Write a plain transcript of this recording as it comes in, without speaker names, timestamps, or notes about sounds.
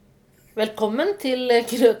Velkommen til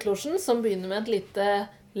Grøtlosjen, som begynner med et lite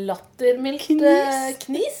lattermildt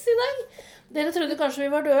knis i dag. Dere trodde kanskje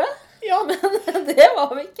vi var døde, Ja, men det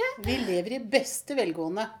var vi ikke. vi lever i beste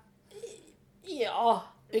velgående. Ja,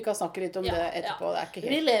 Vi kan snakke litt om Ja, det etterpå, det er ikke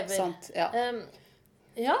vi helt lever. sant. Ja,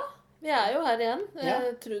 ja, vi er jo her igjen, Ja.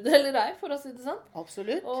 tro det eller ei, for å si det sånn.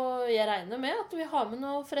 absolutt. Og jeg regner med at vi har med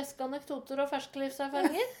noen freske anekdoter og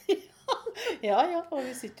ferskelivserfaringer. Ja, og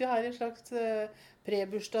vi sitter jo her i en slags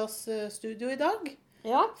prebursdagsstudio i dag.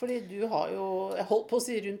 Ja, Fordi du har jo, jeg holdt på å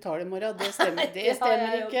si rundt tall i morgen, det stemmer, det har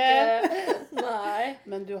stemmer jeg jo ikke. Nei.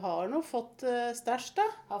 Men du har nå fått stæsj da.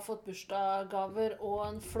 Har fått bursdagsgaver og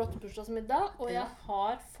en flott bursdagsmiddag, og jeg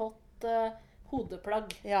har fått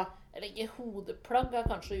hodeplagg. Ja, Eller ikke hodeplagg, er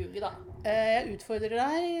kanskje å ljuge, da. jeg utfordrer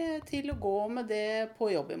deg til å gå med det på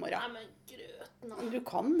jobb i Nei, morgen. men grøten, da. Du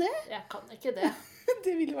kan det, Jeg kan ikke det.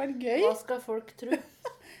 det ville vært gøy. Hva skal folk tro?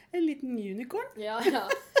 En liten unicorn. Ja.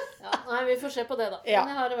 Nei, vi får se på det, da. Ja.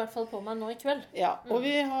 Men jeg har i hvert fall på meg nå i kveld. Ja, og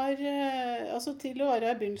vi har, altså til å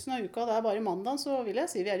være i begynnelsen av uka, det er bare mandag, så vil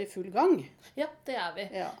jeg si vi er i full gang. Ja, det er vi.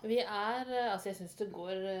 Ja. Vi er, altså jeg synes det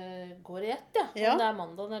går i ett, ja. Ja. Om det er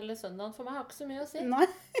mandagen eller søndagen for meg, har ikke så mye å si. Nei,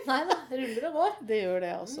 Neida, ruller og går. det gjør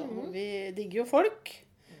det altså. Vi digger jo folk.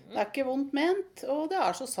 Det er ikke vondt ment, og det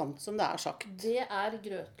er så sant som det er sagt. Det er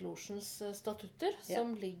Grøtlosjens statutter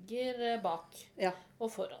som ligger bak Ja,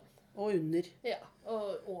 og foran. og under. Ja,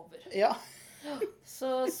 og over. Ja,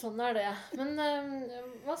 Så sånn er det. Men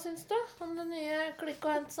hva syns du om det nye klikk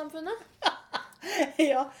og hent-samfunnet?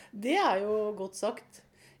 ja, det er jo godt sagt.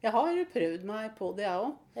 Jeg har prøvd meg på det jeg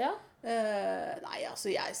også. Ja, Nei, altså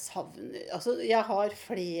jeg savner, altså jeg har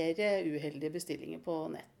flere uheldige bestillinger på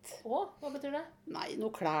nett. å, hva betyr det? Nei, noe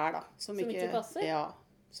klær da. Som ikke passer? Ja,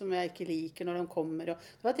 som jeg ikke liker når de kommer. Og,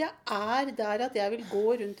 du vet, jeg er der at jeg vil gå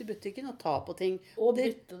rundt i butikken og ta på ting. Og det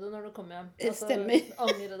bytte det når du kommer hjem. Stemmer.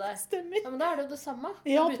 Angre deg. stemmer. Ja, men da er det jo det samme. Du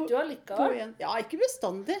Ja, bytter jo på allikevel. en, ja, ikke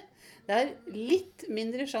bestandig. Det er litt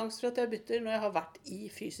mindre sjanse for at jeg bytter når jeg har vært i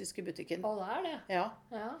fysiske butikken. Å, det er det. Ja,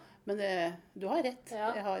 Ja. men du har rett.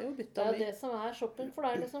 Ja. Jeg har jo Det byttet er jo mye. det som er shopping for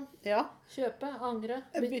deg, liksom. Ja, Kjøpe, angre,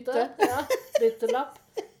 bytte. Bytte. Ja, byttelapp.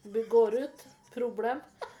 Går ut. Problem.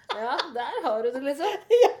 Ja, der har du det, liksom.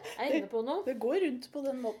 Jeg er inne på noe. det går rundt på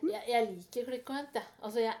den måten. Jeg liker klikk og hent, jeg.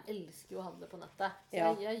 Altså, jeg elsker jo å handle på nettet. Så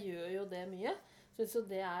Ja. jeg gjør jo det mye. Synes jo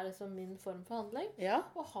det er liksom min form for handling. Ja,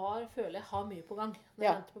 Og føler jeg har mye på gang når jeg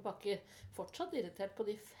Ja. venter på pakker. Fortsatt irritert på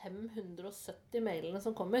de 570 mailene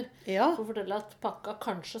som kommer. ja. For å fortelle at pakka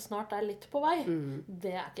kanskje snart er litt på vei.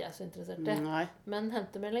 Det er ikke jeg så interessert i. Nei. Men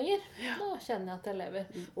hentemeldinger, da kjenner jeg at jeg lever.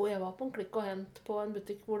 Og jeg var på en klikk og hent på en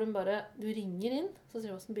butikk hvor du ringer inn, så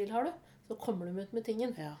sier du hvilken bil har du, så kommer de ut med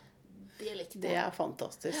tingen. Ja, Det likte det jeg. er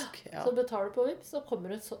fantastisk. Ja. Så betaler du på Vipps, så kommer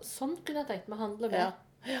det sånn kunne jeg tenkt meg å handle med.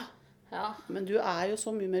 Ja. Ja. Men du er jo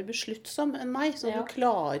så mye mer besluttsom enn meg, så Ja. du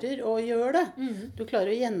klarer å gjøre det. Du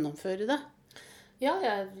klarer å gjennomføre det. Ja,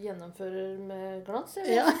 jeg gjennomfører med glans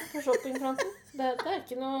Ja. på shoppingfronten. Det er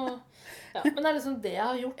ikke noe ja, men det er liksom det jeg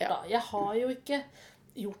har gjort, da. Jeg har jo ikke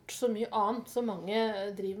gjort så mye annet som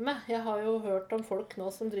mange driver med. Jeg har jo hørt om folk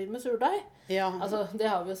nå som driver med surdeig. Ja. Altså, det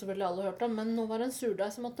har vi jo selvfølgelig alle hørt om, men nå var det en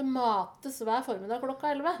surdeig som måtte mates hver formiddag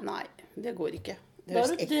klokka 11. Nei, det går ikke. Det Da har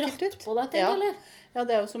høres du ekkelt dratt ut. på deg ting, Ja. eller? Ja,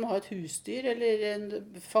 det er jo som å ha et husdyr eller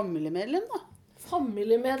en familiemedlem, da.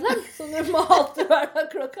 Familiemedlem som du mater hver dag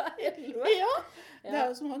klokka 11. Ja, det er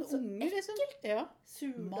jo som å ha en unge, liksom. Ja.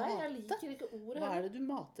 Surdeig, jeg liker ikke ordet. Hva er det du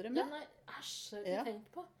mater dem Ja, med? nei, æsj, har jeg ikke Ja.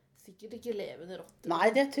 tenkt på. Sikkert ikke levende rotter. Nei,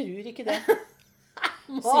 det tror ikke det.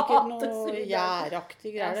 Sikkert Mate noe surdeig.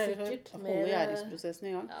 gjæraktig Ja, greier. sikkert. For å Mer- holde gjæringsprosessen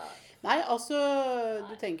i gang. Ja. Nei, altså,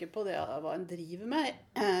 du tenker på det, hva en driver med.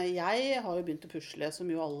 Jeg har jo begynt å pusle, som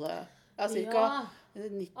jo alle, ja, cirka Ja,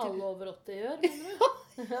 90, alle over 80 gjør, mener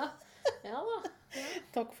du? Ja. Ja da.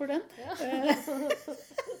 takk for den. Ja.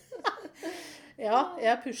 Ja,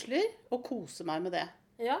 jeg pusler og koser meg med det.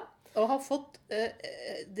 Ja. Og har fått,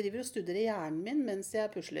 driver og studerer hjernen min mens jeg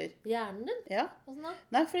pusler. Hjernen din? Ja. Hvordan da?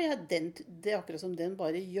 Nei, fordi det er akkurat som den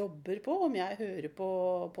bare jobber på, om jeg hører på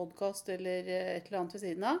podcast eller et eller annet ved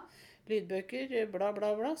siden av. Lydbøker, bla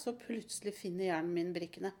bla bla, så plutselig finner hjernen min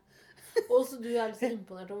brikkene. Og så du er litt så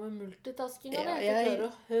imponert over multitasking av det. Ja, At du klarer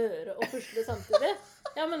å høre og pusle samtidig.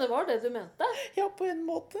 Ja, men det var det du mente. Ja, på en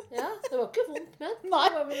måte. Ja, det var ikke vondt ment. Nei.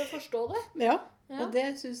 Jeg bare ville forstå det. Ja, Ja. og det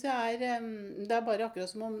synes jeg det er bare akkurat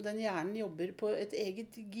som om den hjernen jobber på et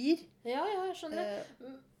eget gir. Ja, jeg skjønner.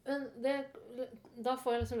 Men da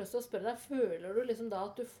får jeg liksom lyst til å spørre deg, føler du liksom da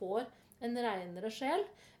at du får en renere sjel,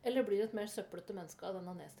 eller blir det et mer søppelete menneske av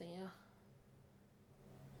denne nedstengingen?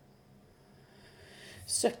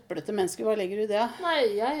 Søppelete mennesker, hva legger du i det? Nei,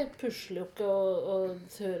 jeg pusler jo ikke og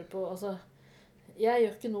hører på, altså, jeg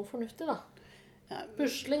gjør ikke noe fornuftig, da. Ja.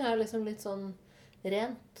 Pusling er liksom litt sånn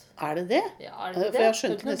rent. Er det det? Ja, er det For det? jeg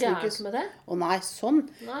skjønte det er ikke noe nesten ikke gærent med det. Å nei, sånn.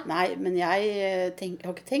 Nei. Nei, men jeg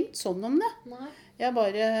har ikke tenkt sånn om det. Nei. Jeg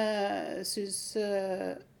bare syns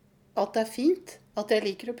at det er fint. At jeg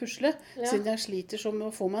liker å pusle. Ja. Siden jeg sliter sånn med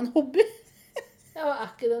å få meg en hobby. Ja, og er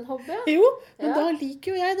ikke det en hobby? Ja? Jo, men Ja. da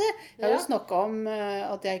liker jo jeg det. Jeg har jo Ja. snakka om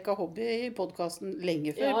at jeg ikke har hobby i podkasten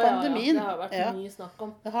lenge før Ja, pandemien. Det har vært Ja, mye snakk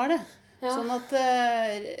om. det har det. Ja. Sånn at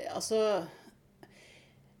altså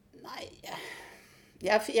Nei.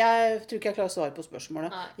 Jeg tror ikke jeg klarer å svare på spørsmålet.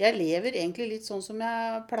 Nei. Jeg lever egentlig litt sånn som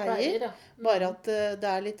jeg pleier. Ja. Bare at det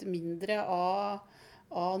er litt mindre av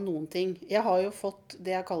noen ting. Jeg har jo fått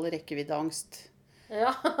det jeg kaller rekkeviddeangst.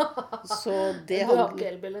 Ja. Så det Du har ikke handler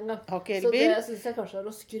elbil engang. Har ikke Så elbil. det syns jeg kanskje er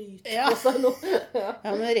å skryte Ja. på seg nå. Ja.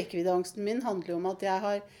 Ja, men rekkeviddeangsten min handler jo om at jeg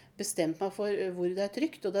har bestemt meg for hvor det er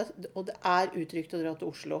trygt, og det er utrygt å dra til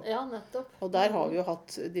Oslo. Ja, nettopp. Og der har vi jo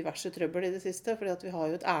hatt diverse trøbbel i det siste, fordi at vi har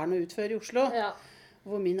jo et ærend å utføre i Oslo, Ja.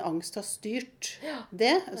 hvor min angst har styrt Ja.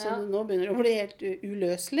 det. Så Ja. nå begynner det å bli helt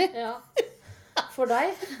uløselig. Ja. For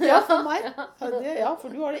deg? Ja, for meg. Ja, for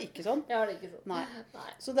du har det ikke sånn. Jeg har det ikke sånn. Nei.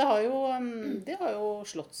 Nei. Så det har jo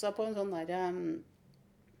slått seg på en sånn der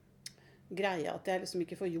greie at jeg liksom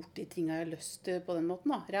ikke får gjort de tingene jeg har lyst til på den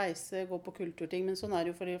måten. Da. Reise, gå på kulturting, men sånn er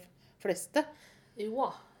det jo for de fleste. Jo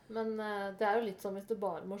da. Men det er jo litt sånn hvis det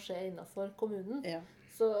bare må skje innenfor kommunen. Ja.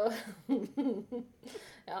 Så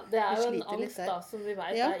ja, det er Du jo en sliter litt angst der. da som vi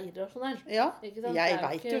vet Ja. er irrasjonell. Ja, Ikke sant? Det jeg er jo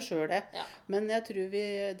veit ikke- jo sjøl det. Ja. Men jeg tror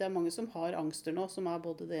det er mange som har angster nå, som er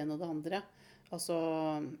både det ene og det andre.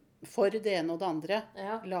 Altså for det ene og det andre.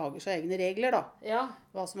 Ja. Lager seg egne regler, da. Ja.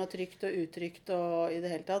 Hva som er trygt og utrygt og i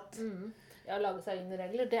det hele tatt. Ja, å lage seg egne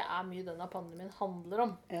regler, det er mye denne pandemien handler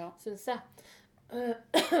om, Ja. syns jeg.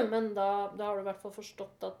 Men da har du i hvert fall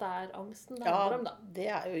forstått at det er angsten det Ja, handler om, da. det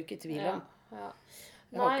er jo ikke tvil Ja, om. ja.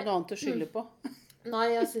 Jeg har ikke noe annet å skylde på. Nei,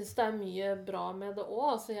 jeg syns det er mye bra med det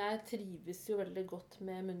òg. Altså, jeg trives jo veldig godt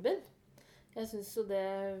med munnbind. Jeg syns jo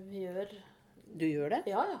det gjør Du gjør det?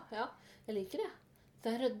 Ja. Jeg liker det.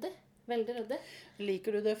 Det er ryddig. Veldig ryddig.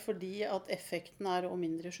 Liker du det fordi at effekten er å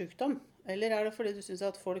mindre sykdom? Eller er det fordi du syns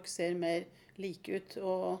at folk ser mer like ut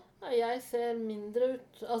og Nei, jeg ser mindre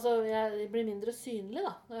ut. Altså, jeg blir mindre synlig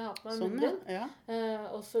da, når jeg har på meg sånn? munnbind. Ja.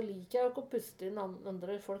 Og så liker jeg jo ikke å puste inn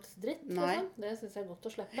andre folks dritt. Nei. Liksom. Det syns jeg er godt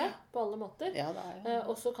å slippe på alle måter. Ja, det er jo.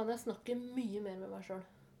 Og så kan jeg snakke mye mer med meg sjøl.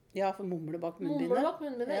 Ja, for mumle bak Mumle munnbindet. bak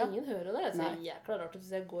munnbindet. Ja. Ingen hører det. Jeg ser Nei. jækla rart ut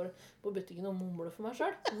hvis jeg går på butikken og mumler for meg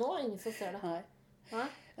sjøl. Nå er ingen som ser det. Nei. Nei?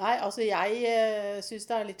 Nei, altså jeg syns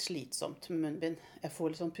det er litt slitsomt med munnbind. Jeg får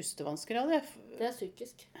litt sånn pustevansker av det. Det er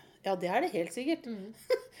psykisk. Ja, det er det helt sikkert.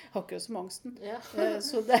 Akkurat som angsten. Ja.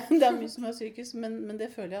 Så det er mye som er psykisk, men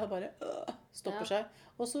det føler jeg bare stopper Ja. seg.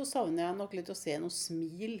 Og så savner jeg nok litt å se noe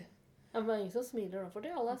smil. Ja, men det er ingen som smiler nå for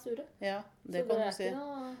tiden. Alle er sure. Ja, det Så kan er du se. ikke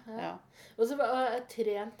noe, ja. Ja. Og så har jeg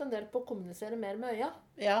trent en del på å kommunisere mer med øya.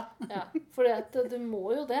 Ja. Ja, fordi at du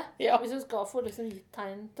må jo det. Ja. Hvis du skal få liksom gitt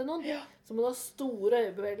tegn til noen, Ja. så må du ha store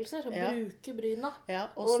øyebevegelser og Ja. bruke bryna. Ja,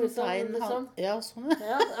 Og åssen liksom- tegn han liksom- Ja, sånn,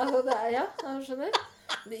 ja. Ja, altså det er, ja, jeg skjønner.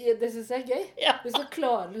 Det syns jeg er gøy. Ja. Hvis du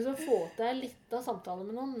klarer liksom å få til en liten samtale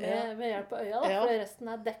med noen Ja. med hjelp av øya, da, Ja. for resten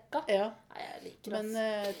er dekka. Ja. Nei, jeg liker Men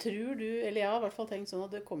det. tror du, eller jeg har i hvert fall tenkt sånn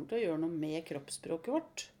at det kommer til å gjøre noe med kroppsspråket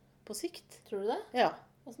vårt på sikt? Tror du det? Ja.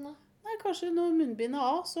 Åssen da? Nei, kanskje når munnbindet er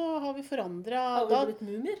av, så har vi forandra Har vi da, blitt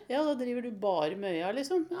mumier? ja, da driver du bare med øya,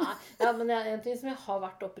 liksom. Nei. Ja, men en ting som jeg har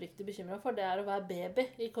vært oppriktig bekymra for, det er å være baby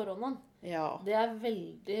i koronaen. Ja. Det er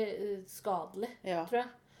veldig skadelig, Ja. tror jeg.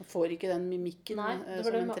 Man får ikke den mimikken Nei, det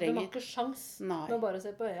som var en de har trenger. ikke sjans Nei. med å bare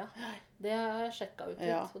se på øya. Det har jeg sjekka ut litt,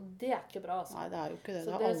 Ja. og det er ikke bra, altså. Nei, det er jo ikke det. Så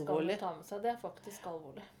Det er det skal man alvorlig. ta med seg. Det er faktisk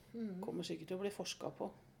alvorlig. Kommer sikkert til å bli forska på.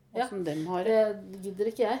 Ja. Åssen dem har det. Det gidder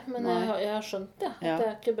ikke jeg, men Nei. jeg har skjønt det. At Ja. det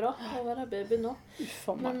er ikke bra å være baby nå. Uff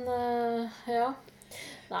a meg. Men ja.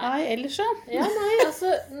 Nei. Nei, ellers så. Ja, nei,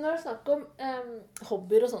 altså, når det er snakk om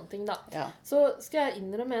hobbyer og sånne ting, da, Ja. så skal jeg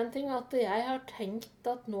innrømme en ting, at jeg har tenkt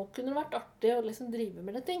at nå kunne det vært artig å liksom drive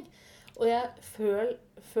med litt ting. Og jeg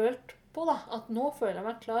følt på da, at nå føler jeg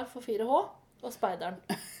meg klar for 4H og speideren.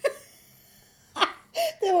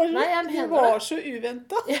 Det var, Nei, jeg det mener var det. så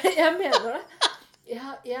uventa. Jeg mener det.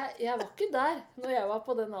 Jeg var ikke der når jeg var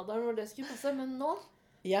på den alderen hvor det skulle passe, men nå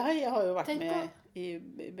Jeg har jo vært Tenk med i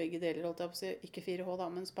begge deler, holdt jeg på å si. Ikke 4H, da,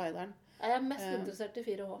 men speideren. er jeg mest interessert i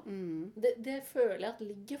 4H. Mm. Det føler jeg at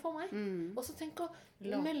ligger for meg. Mm. Og så tenk å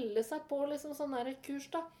La- melde seg på liksom sånn der kurs,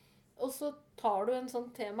 da. Og så tar du en sånn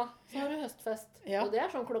tema. Så har du høstfest. Ja. Og det er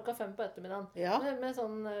sånn 5:00 på ettermiddagen. Ja. Med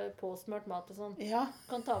sånn påsmørt mat og sånn. Ja,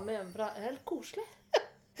 Kan ta med hjemmefra. Det er helt koselig.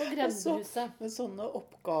 På Og så- grendehuset. med sånne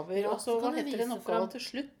oppgaver. Ja, og så så hva kan du heter den vise oppgaven fram. til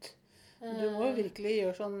slutt? Du må jo virkelig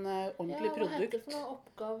gjøre sånn ordentlig Ja, hva heter produkt. det for noe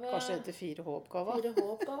oppgave? Kanskje det heter 4H-oppgava.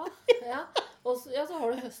 4H-oppgave. Ja. Og så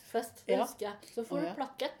har du høstfest, det Ja. husker jeg. Så får Å, du ja.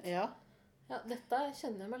 plakett. Ja. Ja, dette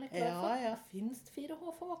kjenner jeg meg litt klar Ja, for. ja. Finnes det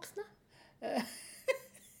 4H for voksne?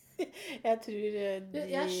 Jeg tror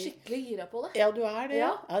Jeg er skikkelig gira på det. Ja, du er det,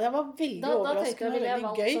 ja. Ja. Ja, det var veldig Da tenkte jeg overraskende og ville jeg veldig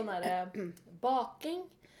valgt gøy. sånn der baking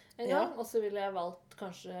en Ja. gang, og så ville jeg valgt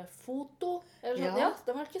kanskje foto. Eller sånn. Ja. Ja,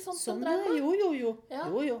 det var ikke sånt som Sånn, drev ja. med. Jo. Ja.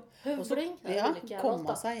 Jo. Og så- Høvling. Det Ja, ville ikke jeg komme valgt,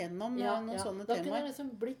 da. seg gjennom Ja, noen ja. sånne Da kunne jeg temaer. liksom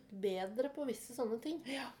blitt bedre på visse sånne ting.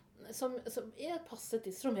 Ja. Som er et passe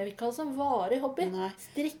tidsrom. Jeg vil ikke ha det som varig hobby. Nei.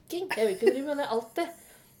 Strikking. Jeg vil ikke drive med det alltid.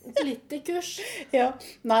 Et lite kurs. Ja.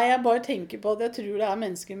 Nei, jeg bare tenker på at jeg tror det er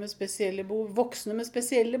mennesker med spesielle behov. Voksne med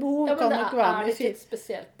spesielle behov Ja, men kan det nok være er med i ikke et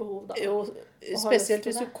spesielt behov, da. Jo, lyst spesielt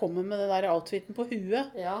til hvis du det. kommer med det der outfiten på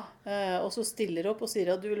huet, Ja. og så stiller opp og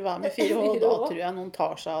sier at du vil være med i 4H, da 4H. tror jeg noen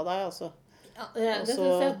tar seg av deg, altså. Ja, Og det så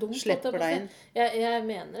synes jeg er dumt. slipper deg inn. Jeg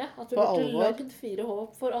mener det. At du På burde alvor. lagd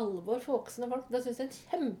 4H for alvor for voksne folk. Det synes jeg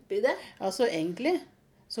er en kjempeidé. Altså, egentlig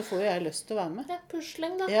så får jo jeg lyst til å være med. Det er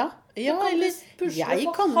pusling, da. Ja, Du ja, kan eller pusle jeg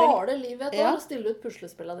for kan vel harde livet et Ja. år og stille ut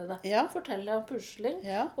puslespillene dine. Ja. Fortell deg om pusling.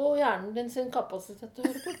 Ja. Og hjernen din sin kapasitet til å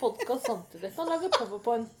høre på podcast samtidig. Kan lage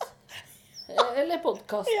powerpoint. Eller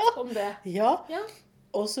podcast om det. Ja, Ja.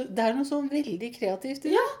 og så det er noe sånn veldig kreativt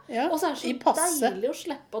i det. Ja. Og så er det I så passe. deilig å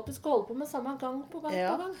slippe at du skal holde på med samme gang på gang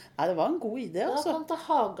Ja. på gang. Nei, det var en god idé, Da altså. kan ta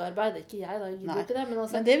hagearbeid. Ikke jeg, da. Jeg gidder Nei. ikke det. Men,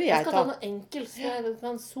 altså, Men det vil jeg skal ta. ta noe enkelt som jeg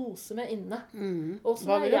kan sose med inne. Mhm. Og som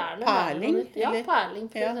Hva jeg vil du? gjerne lærer Perling, noe nytt. Ja, eller? perling,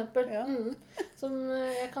 for Ja, eksempel. ja. Som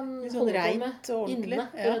jeg kan Litt sånn holde på rent med og ordentlig. inne.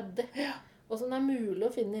 Ja. Ryddig. Og som det er mulig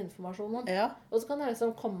å finne informasjon om. Ja, Og så kan jeg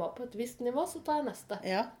liksom komme opp på et visst nivå, så tar jeg neste.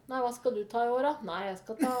 ja. Nei, hva skal du ta i år, da? Nei, jeg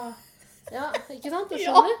skal ta Ja, ikke sant? Du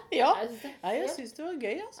Ja, skjønner? ja. Jeg synes det er Nei, jeg helt- syns det var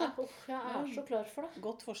gøy, altså. Ja, uff, jeg er så klar for det.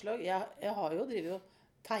 Godt forslag. Jeg har jo drevet og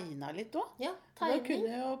tegna litt òg. Ja, Da tegning. kunne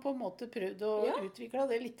jeg jo på en måte prøvd å Ja. utvikle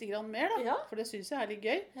det litt grann mer, da. Ja. For det syns jeg er litt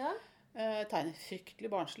gøy. Ja, Tegne fryktelig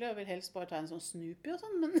barnslig. Jeg vil helst bare tegne sånn Snoopy og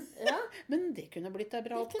sånn, men, ja, men det kunne blitt ei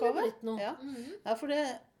bra det kunne oppgave. blitt noe. Ja. Mhm. Nei, for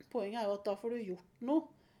poenget er jo at da får du gjort noe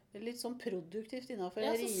litt sånn produktivt innafor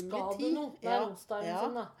Ja, en så rimelig skal du tid. noe. Det er Ja, onsdagen ja.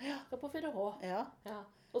 sin, da. Skal på 4H. Ja, Ja.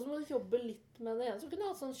 Og så må du jobbe litt med det igjen. Så kunne du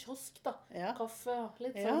ha sånn kiosk, da. ja. Kaffe og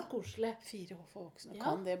litt Ja. sånn koselig. 4H for voksne. Ja.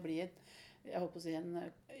 Kan det bli jeg håper å si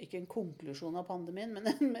ikke en konklusjon av pandemien, men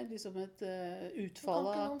liksom et Så utfall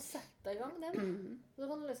kan ikke av noen sette i gang det, da. Mhm. Så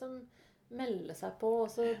kan du liksom melde seg på og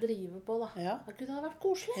så drive på, da. Ja. Det kunne ha vært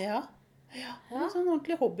koselig. Ja. Ja. En sånn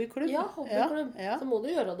ordentlig hobbyklubb. Ja, hobbyklubb. Ja. Så må du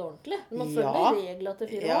gjøre det ordentlig. Du må Ja. følge regler til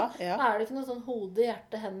 4H. Ja, ja. Er det ikke noe sånn hode,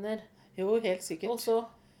 hjerte, hender, Jo, helt sikkert. og så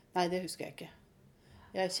Nei, det husker jeg ikke.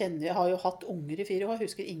 Jeg har jo hatt unger i 4H, jeg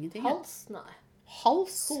husker ingenting. jeg. hals? Nei.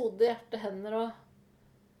 Hals? Hode, hjerte, hender og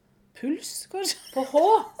Puls, kanskje? På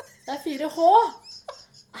H! Det er 4H!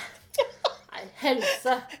 Nei,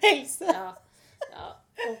 helse. Helse? Ja. Ja,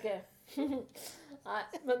 ok. Nei,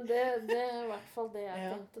 men det er i hvert fall det jeg Ja.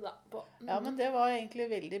 tenkte da på. Ja, men det var egentlig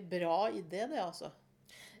veldig bra idé, det, altså.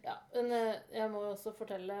 Ja, men jeg må jo også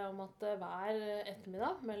fortelle om at hver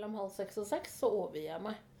ettermiddag mellom 5:30 og 6 så overgir jeg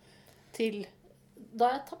meg. Til Da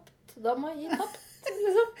er jeg tapt. Da må jeg gi tapt,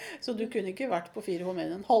 liksom. Så du kunne ikke vært på 4H mer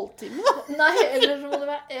enn en halvtime, da? Nei, eller så må det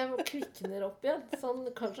være jeg kvikner opp igjen. Sånn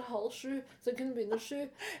kanskje 6:30, så jeg kunne begynne 7.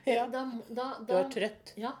 Ja. Du er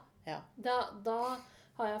trøtt. Ja. Ja. Da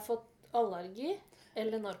har jeg fått allergi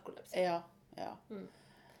eller narkolepsi. Ja. Ja. Mm.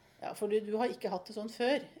 Ja, for du har ikke hatt det sånn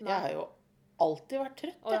før. Nei. Jeg har jo alltid vært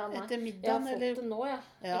trøtt, Å, ja, nei. etter Jeg har middagen, fått eller det nå, jeg.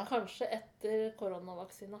 Ja. Kanskje etter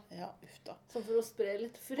koronavaksina. Ja, uff da. Så for å spre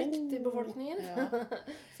litt frykt i befolkningen, Ja.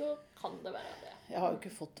 så kan det være det. Jeg har jo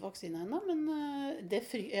ikke fått vaksine ennå, men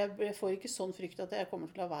jeg får ikke sånn frykt at jeg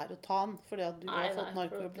kommer til å la være å ta den, fordi at du Nei, har fått nei,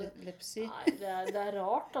 for at narkolepsi. Nei, det er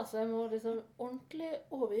rart, altså. Jeg må liksom ordentlig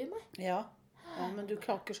overgi meg. Ja. Ja, men du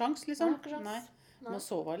har ikke sjans, liksom? Jeg har ikke sjans. Nei. Du Nei. må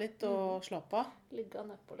sove litt og slappe av. Ligge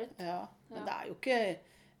nedpå litt. Ja. Men Ja. det er jo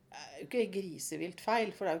ikke grisevilt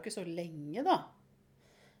feil, for det er jo ikke så lenge, da.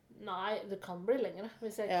 Nei, det kan bli lengre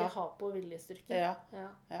hvis jeg Ja. ikke har på viljestyrken. Ja. Ja,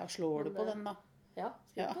 Ja, slår du Men på det- den, da? ja,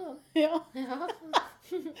 skal Ja. på den. Ja.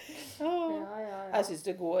 Ja, Ja. ja. Jeg syns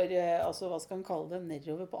det går altså, hva skal en kalle det,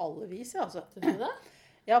 nedover på alle vis. Ja, altså. Tror du det?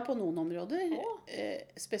 Ja, på noen områder. Å.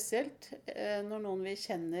 Spesielt når noen vi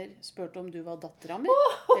kjenner spurte om du var dattera mi.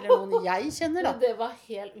 Eller noen jeg kjenner, da. Det var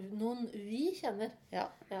noen vi kjenner. Ja.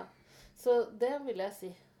 Ja. Så det vil jeg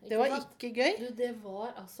si. Det var sant? ikke gøy. Du, det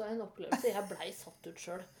var altså en opplevelse. Jeg blei satt ut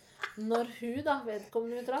sjøl. Når hun, da,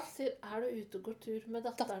 vedkommende vi traff, sier 'Er du ute og går tur med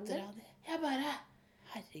datteren din?' Dattera di. Jeg bare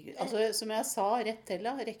Herregud. Altså, som jeg sa rett til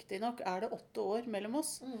deg, riktignok er det 8 år mellom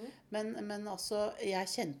oss. Men altså, jeg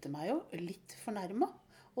kjente meg jo litt fornærma.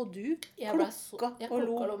 Og du Jeg ble klokka jeg og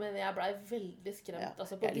lo. klokka, men jeg ble veldig skremt. Ja,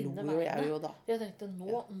 Altså, på jeg blinde lo jo, jeg vegne. jo da. Jeg tenkte,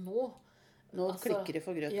 nå Nå altså, klikker det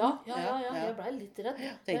for grøten. Ja, jeg ble litt redd.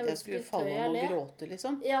 Tenkte jeg skulle falle om og gråte,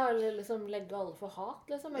 liksom. Ja, eller liksom legge alle for hat,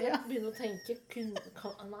 liksom. Eller begynne å tenke,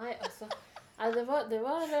 nei, altså. Nei, det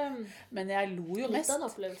var Men jeg lo jo litt mest. av en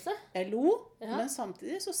opplevelse. Jeg lo, Ja. men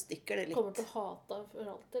samtidig så stikker det litt. Kommer til å hate for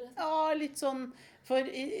alltid, liksom. Ja, litt sånn, for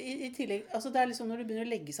i tillegg, altså det er liksom når du begynner å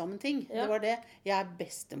legge sammen ting, Ja. det var det, jeg er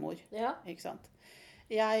bestemor, Ja, ikke sant?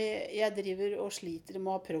 Jeg driver og sliter med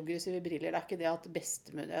å ha progressive briller, det er ikke det at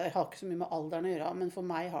bestemor, jeg har ikke så mye med alderen å gjøre, men for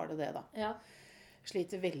meg har det det da. ja,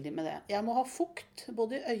 Sliter veldig med det. Jeg må ha fukt,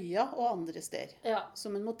 både i øya og andre steder, ja.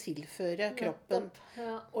 som en må tilføre kroppen. Nettopp,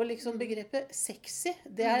 ja. Og liksom begrepet sexy,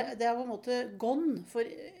 det er på en måte gone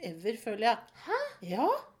forever, føler jeg. Hæ? Ja.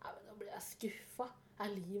 Nei, men da blir jeg skuffa. Er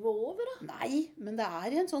livet over, da? Nei, men det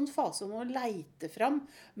er i en sånn fase om å leite fram.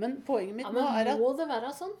 Men poenget mitt Ja, nå men er må det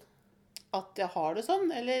være sånn? at jeg har det sånn,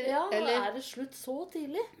 eller, Ja, eller er det slutt så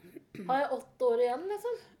tidlig? Har jeg 8 år igjen,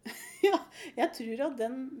 liksom? ja, jeg tror at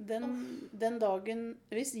den dagen,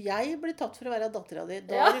 hvis jeg blir tatt for å være dattera di,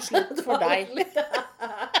 da er det slutt for deg.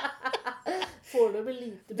 Foreløpig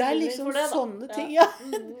lite Det er bekymring liksom for det, da. sånne Ja. ting, ja.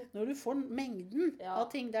 Mhm. Når du får mengden Ja, av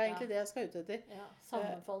ting, det er egentlig ja. det jeg skal ut etter. Ja,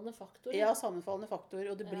 sammenfallende faktorer. Ja, sammenfallende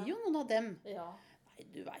faktorer, og det blir Ja. jo noen av dem. Ja, Nei,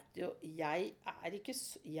 du vet jo, jeg er ikke,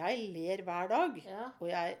 jeg ler hver dag, ja. og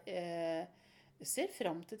jeg ser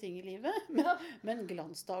frem til ting i livet, Ja. men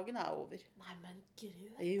glansdagen er over. Nei, men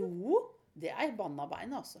grøt. Jo, det er banna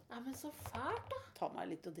bein, altså. Nei, men så fælt, da. Ta meg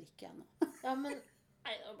litt å drikke igjen nå. Ja, men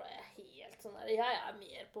nei, nå ble jeg helt sånn der. Jeg er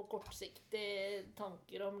mer på kortsiktige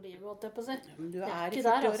tanker om livet, holdt jeg på å si. Men du Jeg er er i ikke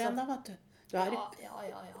der, 40 år altså. ennå, vet du. Du er Ja,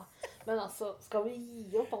 ja. Men altså, skal vi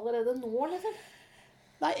gi opp allerede nå, liksom?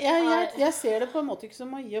 Nei, jeg ser det på en måte ikke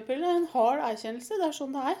som å gi opp, eller en hard erkjennelse. Det er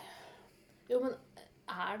sånn det er. Jo, men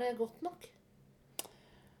er det godt nok?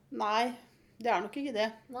 Nei, det er nok ikke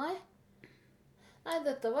det. Nei. Nei,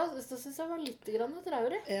 dette synes jeg var litt grann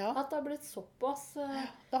traurig. Ja. At det har blitt såpass Jeg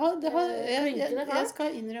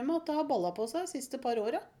skal innrømme at det har ballet på seg de siste par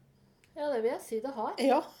årene. Ja, det vil jeg si det har.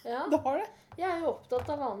 Ja, Ja. det har det. Jeg er jo opptatt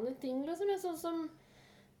av vanlige ting, liksom. Jeg sånn som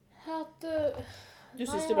at Du Nei,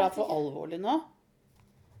 synes jeg det ble vet for ikke. alvorlig nå?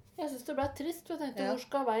 Jeg synes det ble trist, for jeg tenkte, Ja. hvor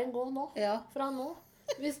skal veien gå nå? Ja. Fra nå?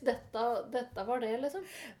 Hvis dette var det, liksom.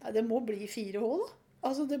 Nei, det må bli 4H, da.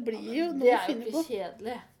 Altså, det blir jo Det noe å er jo finne ikke på.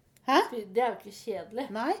 kjedelig. Hæ? Det er jo ikke kjedelig.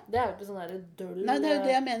 Nei. Det er jo ikke sånn der døll Nei, det er jo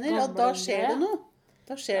det jeg mener. At da skjer det noe.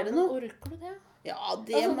 Da skjer det noe. Orker du det? Ja,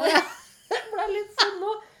 det Altså, må jeg. Jeg ble litt sånn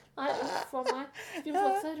nå. Nei, uff a meg. Skulle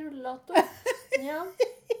fått seg rullator. Ja.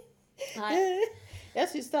 Nei. Jeg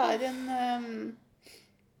synes det er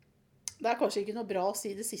det er kanskje ikke noe bra å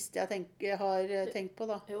si det siste jeg har tenkt på,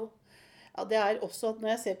 da. Jo. Ja, det er også at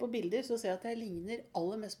når jeg ser på bilder, så ser jeg at jeg ligner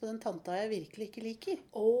aller mest på den tanta jeg virkelig ikke liker.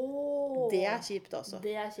 Åh. Det er kjipt, altså.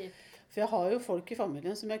 Det er kjipt. For jeg har jo folk i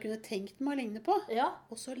familien som jeg kunne tenkt meg å ligne på. Ja.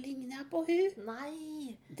 Og så ligner jeg på hun.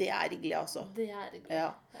 Nei. Det er ergerlig, altså. Det er hyggelig. Ja.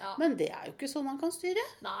 Ja. Men det er jo ikke sånn man kan styre.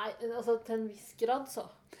 Nei, altså til en viss grad, så.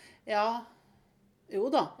 Ja. Jo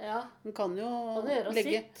da. Ja. Man kan jo Kan du gjøre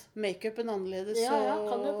legge sitt? make-upen annerledes Ja,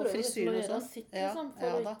 kan jo og prøve liksom frisyren å og gjøre sånn. sitt, liksom, for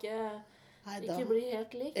å da. Nei, da. ikke bli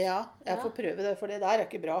helt lik. Ja, jeg Ja. får prøve det, for det der er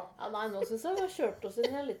ikke bra. Ja, nei, nå synes jeg vi har kjørt oss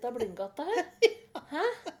inn i litt av blindgata her. Hæ?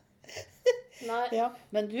 Nei. Ja,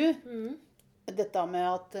 men du, Mm. dette med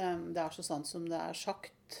at det er så sant som det er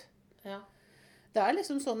sagt. Ja. Det er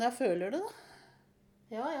liksom sånn jeg føler det, da.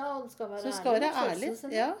 Ja, og det skal være Så skal være med ærlig. følelsene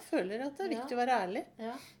sine. Ja, føler at det er viktig å være ærlig.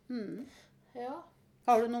 Ja. Mm. Ja.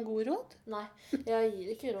 Har du noen gode råd? Nei, jeg gir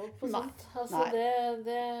ikke råd på Nei. sånt. Altså, Nei.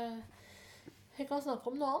 det Jeg kan snakke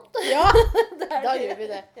om noe annet. Ja, Det er da det. gjør vi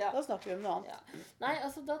det. Ja. Da snakker vi om noe annet. Ja. Nei,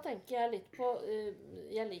 altså da tenker jeg litt på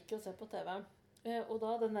Jeg liker å se på TV. Og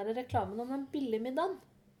da den der reklamen om den billigmiddagen.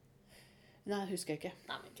 Nei, husker jeg ikke.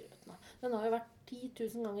 Nei, men gud, nei. Den har jo vært 10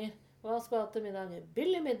 000 ganger. Hva skal du ha til middag?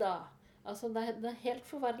 Billigmiddag! Altså, det er helt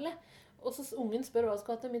forferdelig. Og så ungen spør hva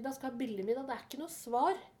skal du ha til middag. Skal ha billigmiddag. Det er ikke noe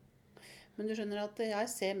svar. Men du skjønner at jeg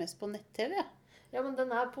ser mest på nett-TV. Jeg Ja, men den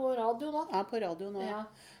er på radio nå. er på radio nå. Ja.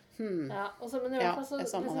 Hmm. Og så, men i Ja, hvert fall så det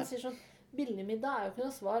er samme hvis her. jeg sier sånn billigmiddag er jo ikke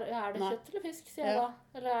noe svar. Er det Nei. kjøtt eller fisk, sier jeg Ja. da.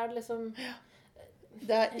 Eller er det liksom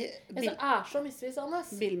Det er, Det er så misvisende.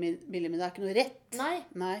 billigmiddag er ikke noe rett. Nei,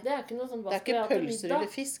 Nei. det er ikke noe sånn hva Det er skal jeg ikke ha til pølser middag? eller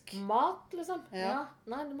fisk. Mat, liksom. Ja. Ja.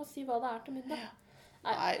 Nei, du må si hva det er til middag.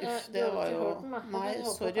 Nei, uff, du det har var ikke jo- hørt den, da. Nei, Jeg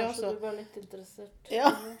håper sorry, kanskje altså. du var litt interessert Ja.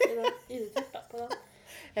 i det. Irritert da, på den.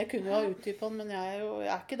 Jeg kunne jo ha utdypet den, men jeg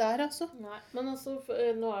er ikke der, altså. Nei, men altså,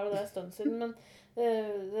 nå er det en stund siden, men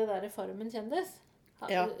det der i Farmen kjendis,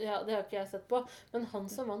 Ja. det har ikke jeg sett på, men han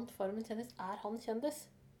som vant Farmen kjendis, er han kjendis?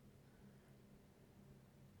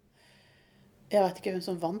 Jeg vet ikke hvem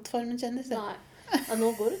som vant Farmen kjendis. Jeg. Nei. Ja,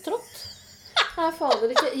 nå går det trått. Nei,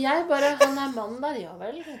 fader ikke. Jeg bare, han mannen der, ja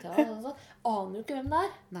vel. Ja, altså, aner jo ikke hvem det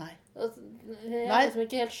er. Nei. Jeg har liksom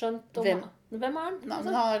ikke helt skjønt om Hvem? Hvem er han? Nei,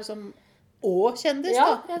 men han er liksom kjendis, Ja,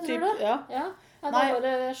 da. jeg tror Typ, det. Ja. Ja. Nei,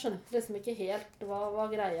 Nei. jeg skjønte liksom ikke helt hva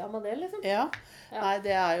greia med det, liksom. Ja. Ja. Nei,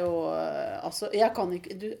 det er jo altså, jeg kan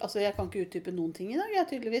ikke utdype noen ting i dag, jeg,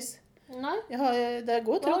 tydeligvis. Nei. Det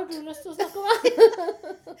går Hva har trått. du lyst til å snakke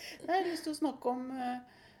om? Jeg har lyst til å snakke om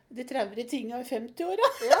de travrige tinga i 50-åra.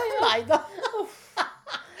 Ja, ja. Nei da.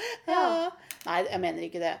 Ja. Nei, jeg mener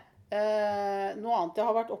ikke det. Noe annet jeg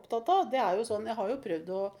har vært opptatt av, det er jo sånn, jeg har jo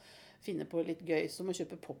prøvd å finne på litt gøy, som å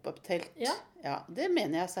kjøpe pop-up-telt. Ja. Det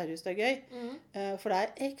mener jeg seriøst er gøy. For det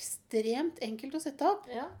er ekstremt enkelt å sette opp.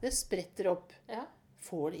 Ja. Det spretter opp. Ja.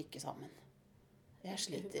 Får det ikke sammen. Jeg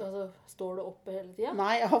sliter. Altså, står det oppe hele tiden?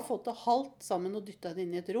 Nei, jeg har fått det halvt sammen og dyttet det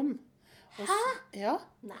inn i et rom. Hæ? Ja.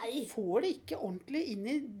 Nei. Får det ikke ordentlig inn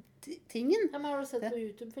i tingen. Ja, men har du sett på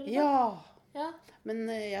YouTube-filmer? Ja. Ja. Men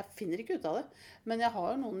jeg finner ikke ut av det. Men jeg har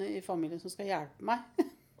jo noen i familien som skal hjelpe meg.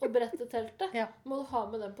 Og brette teltet? Ja. Må du ha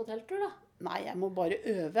med den på telttur, da? Nei, jeg må bare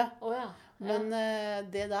øve. Åja. Men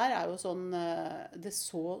det der er jo sånn, det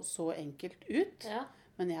så enkelt ut. Ja.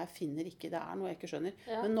 Men jeg finner ikke, det er noe jeg ikke skjønner.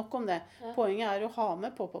 Ja. Men nok om det. Ja. Poenget er å ha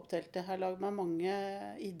med pop-up-teltet. Jeg har laget meg mange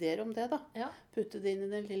ideer om det da. Ja. Putte det inn i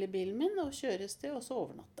den lille bilen min, og kjøres til, og så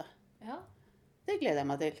overnatte. Ja. Det gleder jeg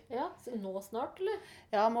meg til. Ja. Så nå snart, eller?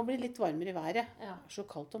 Ja, det må bli litt varmere i været. Ja. Det er så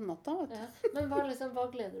kaldt om natta, vet du. Ja. Men hva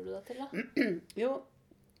gleder du deg til, da? Jo,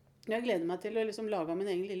 jeg gleder meg til å liksom lage min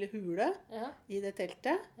egen lille hule Ja. i det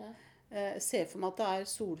teltet. Ja. Se for meg at det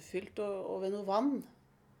er solfylt og ved noe vann.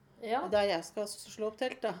 Ja. Der jeg skal slå opp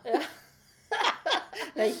telt, da. Ja.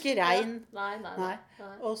 Det er ikke regn. Nei. Nei.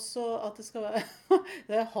 Og så at det skal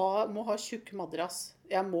være må ha tjukk madrass.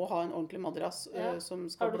 Jeg må ha en ordentlig madrass som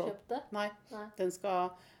skal Har du kjøpt det? Nei. Nei. Den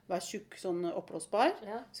skal være tjukk, sånn oppblåsbar.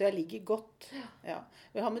 Ja. Så jeg ligger godt. Ja.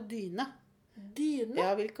 Jeg har med dyne. Dyne?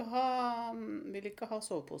 Jeg vil ikke ha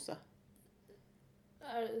sovepose.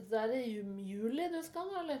 Det er i juli du skal,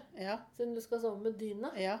 eller? Ja. Siden du skal sove med dyne?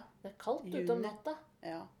 Ja. Det er kaldt ute om Juni. natta.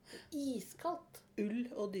 Ja. Iskaldt. Ull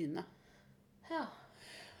og dyne. Ja.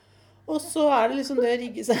 Og så er det liksom det å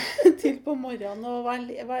rigge seg til på morgenen og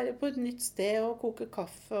være på et nytt sted og koke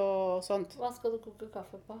kaffe og sånt. Hva skal du koke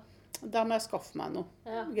kaffe på? Da må jeg skaffe meg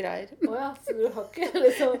noe greier. Åja, så du har ikke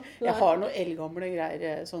liksom... Jeg har noen eldgamle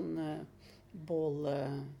greier, sånn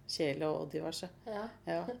bålkjele og diverse. Ja.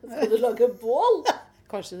 Ja. Skal du lage bål?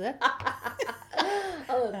 Kanskje det?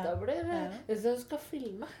 Ja, dette blir... Hvis du skal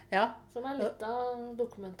filme, Ja. som er litt av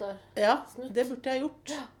dokumentar. Ja, Snutt. det burde jeg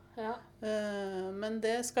gjort. Ja. Men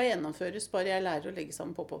det skal gjennomføres, bare jeg lærer å legge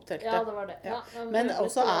sammen pop-up-teltet. Ja, det var det. Ja. Ja, Men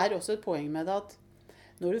også er også et poeng med det at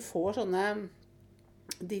når du får sånne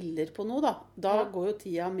diller på noe, da går jo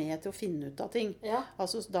tida med til å finne ut av ting. Ja.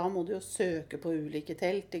 Altså, da må du jo søke på ulike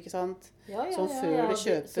telt, ikke sant? Ja, Sånn før det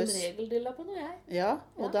kjøpes. Som regel dilla på noe, jeg. Ja,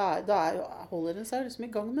 og holder den seg liksom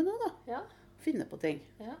i gang med noe, da. Ja. Finne på ting.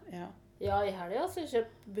 Ja. Ja. Ja, i helga så har jeg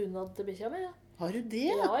kjøpt bunad til bikkja mi. Ja. Har du det?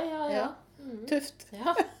 Ja. Tøft.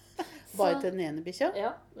 Ja. Bare til den ene bikkja?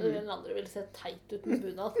 Ja, men den andre vil se teit ut med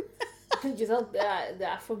bunad. Ikke sant? Det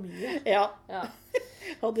er for mye. Ja. Ja.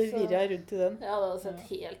 Hadde virret rundt i den. Ja, det hadde sett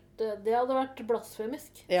helt... Det hadde vært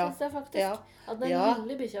blasfemisk, Ja. synes jeg faktisk. Ja. At den Ja.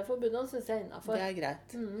 lille bikkja får bunad, synes jeg er innenfor. Det er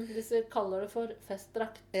greit. Hvis vi kaller det for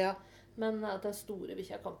festdrakt. Ja. Men at den store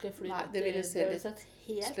bikkja kan ikke fly. Nei, det ville se litt sett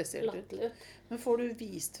helt spesielt ut. latterlig ut. Men får du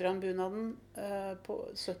vist fram bunaden på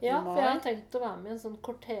 17. Ja, for jeg har mai? tenkt å være med i en sånn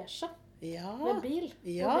kortesje Ja. med bil.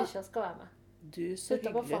 Ja. Hvor bikkja skal være med. Du, så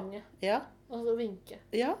Sitte på hyggelig. fanget Ja. og så vinke.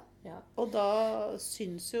 Ja. Ja. Og da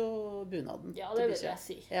syns jo bunaden. Ja, til det vil bikkja. jeg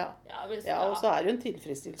si. Ja. Ja, hvis, Ja, og så er det jo en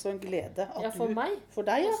tilfredsstillelse og en glede at Ja, for meg. For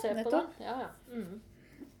deg, å ja. se på Nettopp. den. Ja.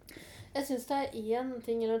 Jeg synes det er en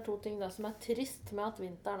ting eller to ting da, som er trist med at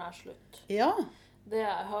vinteren er slutt. Ja. Det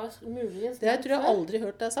har jeg muligens Det nevnt tror jeg før. aldri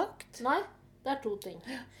hørt deg sagt. Nei, det er to ting.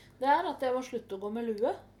 Det er at jeg må slutte å gå med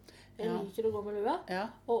lue. Jeg Ja. liker å gå med lue. Ja.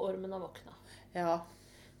 Og ormen har våkna. Ja.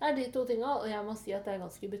 Det er de to tinga, og jeg må si at det er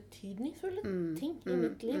ganske betydningsfulle ting i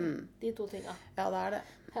mitt liv. De to tinga. Ja, det er det.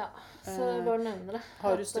 Ja, så jeg bare nevner det.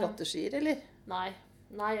 Har du At, strategier, eller? Nei,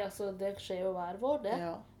 altså det skjer jo hver vår, det.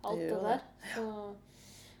 Ja, Alt det gjør jo der. Så,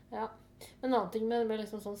 ja. Men en annen ting med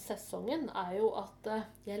liksom sånn sesongen er jo at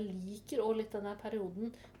jeg liker også litt denne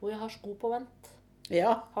perioden hvor jeg har sko på vent.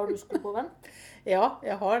 Ja. Har du sko på vent Ja,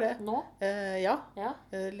 jeg har det. nå? Ja. Ja.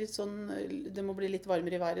 Litt sånn, det må bli litt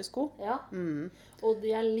varmere i været sko. Ja. Mm. Og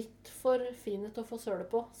de er litt for fine til å få søle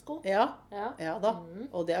på sko. Ja. Ja. Ja da.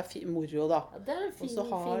 Og det er moro da. Ja, det er en fin, Og så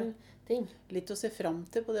har- fin ting. Litt å se frem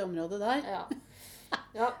til på det området der. Ja.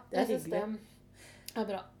 Ja, Det er jeg synes hyggelig. Det er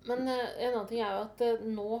bra. Men en annen ting er jo at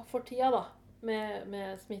nå for tida, da,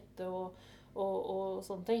 med smitte og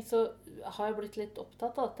sånne ting, så har jeg blitt litt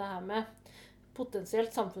opptatt av dette her med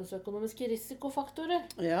potensielt samfunnsøkonomiske risikofaktorer.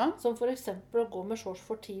 Ja, Som for eksempel å gå med shorts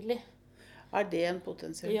for tidlig. er det en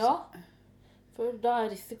potensiell? Ja, for da er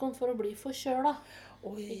risikoen for å bli forkjøla.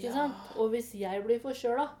 Oi, Ikke ja. sant? Og hvis jeg blir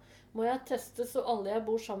forkjøla, må jeg testes, og alle jeg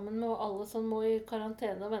bor sammen med, og alle som må i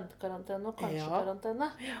karantene og ventekarantene og kanskje Ja.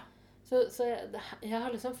 karantene. Så jeg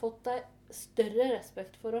har liksom fått ei større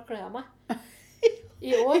respekt for å kle av meg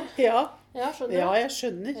i år. Ja, Ja, skjønner ja, du? jeg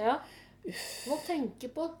skjønner. Ja. Må tenke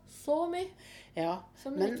på så mye Ja,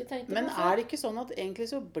 som en men, ikke tenkte men på er før. det ikke sånn at egentlig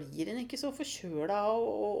så blir en ikke så forkjøla av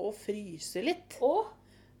å fryse litt? Og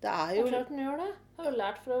Det er det jo... er klart den gjør det. Jeg har jo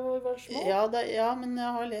lært fra vi var små. Ja, men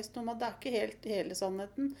jeg har lest om at det er ikke helt hele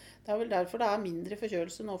sannheten. Det er vel derfor det er mindre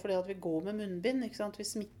forkjølelse nå, fordi at vi går med munnbind, ikke sant? Vi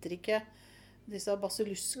smitter ikke disse Nei,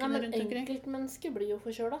 basilluskene men rundt omkring. enkeltmennesker blir jo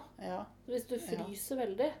forkjøla. Ja, Hvis du fryser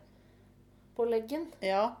veldig på leggen,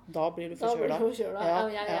 ja, da blir du da blir du forkjøla. forkjøla. Ja,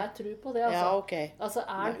 Ja, jeg tror på det, Ja, altså. ok. Altså,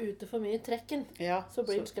 er den ute for mye i trekken, Ja, så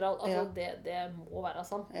blir den skrall. Altså, ja. det må være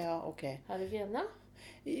sant. Ja, ok. Er du ikke enig? Ja?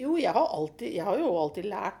 Jo, jeg har jo alltid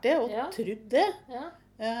lært det, og Ja. trodd det. Ja.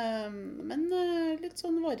 Men litt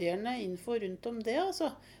sånn varierende info rundt om det,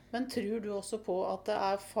 altså. Men tror du også på at det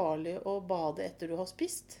er farlig å bade etter du har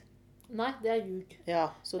spist? Nei, det er ljug. Ja,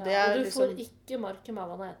 så Ja, det er og du liksom... får ikke mark i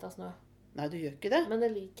maven av å ete snø. Nei, du gjør ikke det? Men det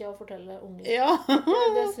liker jeg å fortelle unger. Ja.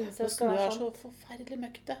 Det syns Og jeg skal snø være er så sånn. forferdelig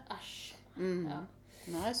møkkete. Æsj. Mm. Ja.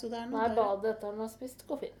 Nei, så det er noe Nei, der. bade etter den har spist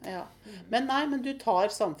går fint. Ja. Men du tar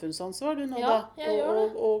samfunnsansvar du nå Ja, da, jeg gjør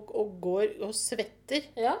det. og går og svetter.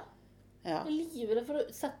 Ja. Ja, Jeg er livredd for å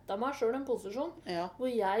sette meg sjøl i en posisjon ja. hvor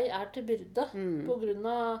jeg er til byrde på grunn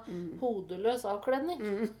av hodeløs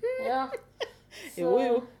avkledning. Ja. Så-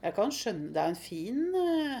 Jo, jeg kan skjønne, det er en fin...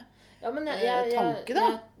 Ja, men tanke, da.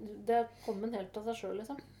 det kom en helt av seg sjøl,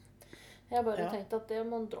 liksom. Jeg bare Ja. tenkte at det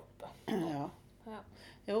må en droppe. Ja. Ja.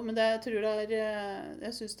 Jo, men jeg tror det er...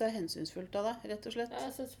 Jeg synes det er hensynsfullt av deg, rett og slett.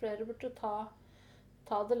 Jeg syns flere burde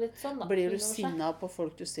ta det litt sånn, da. Blir du innover seg. sinna på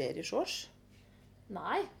folk du ser i shorts?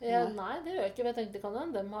 Nei, nei, det gjør jeg ikke. Jeg tenkte kan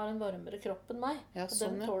hende de har en varmere kropp enn meg. Ja, Og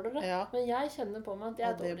sånn, de ja. tåler det. Ja. Men jeg kjenner på meg at Ja,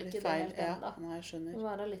 jeg det tåler blir ikke det feil. helt Ja, ennå. nei, jeg skjønner. Må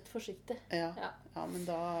være litt forsiktig. Ja. Ja. Ja, men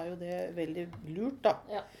da er jo det veldig lurt, da.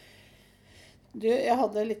 Ja. Du, jeg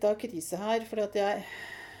hadde litt av krise her, fordi at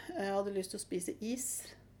jeg hadde lyst til å spise is.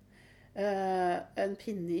 En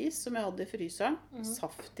pinneis som jeg hadde i fryseren.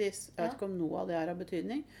 Saftis. Jeg vet ikke om noe av det er av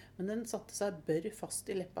betydning, men den satte seg bør fast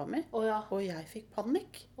i leppa mi, Å ja. og jeg fikk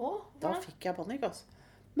panikk. Å, Da hva er det? fikk jeg panikk, altså.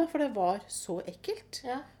 Men for det var så ekkelt.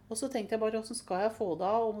 Ja. Og så tenkte jeg bare, hvordan skal jeg få det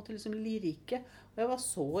av, og måtte liksom lirke. Og jeg var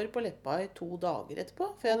sår på leppa i 2 dager etterpå,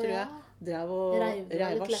 for jeg Å, tror ja. jeg drev og Reiv du av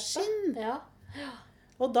reiv litt av leppa? skinn. Ja.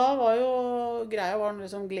 Og da var jo greia var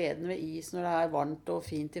liksom gleden ved is når det er varmt og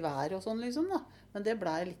fint i været og sånn liksom da. Men det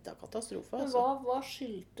ble litt av katastrofe, Men altså. hva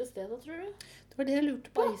skyldtes det da, tror du? Det var det jeg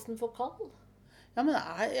lurte på. Var isen for kald? Ja, men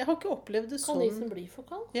jeg har ikke opplevd det Kan sånn. isen bli for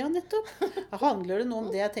kald? Ja, nettopp. Handler det noe om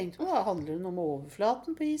det jeg tenkte på? Handler det noe om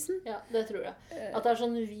overflaten på isen? Ja, det tror jeg. At det er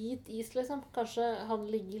sånn hvit is, liksom. Kanskje han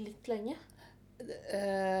ligger litt lenge.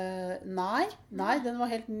 Nei, den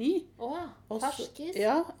var helt ny. Å ja. Og så- Fersk is.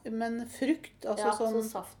 Ja, men frukt, altså Ja, sånn... sånn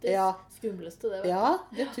saftis. Ja, Skumleste det, vet du. ja,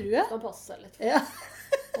 det tror jeg. Kan passe seg litt for. Ja.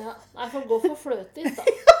 Ja. Nei, for gå for fløteis, da.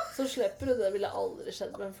 Så slipper du det. Det ville aldri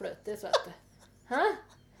skjedd med en fløteis, vet du. Hæ?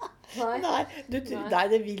 Nei. Nei, nei,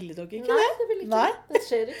 det ville nok ikke Nei, det. det vil ikke Nei. det. Det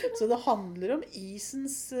skjer ikke. Så det handler om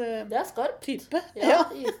isens Det er skarpt. type. Ja,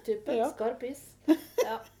 istype. Ja. Skarp is.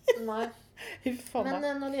 Ja, nei. Faen Men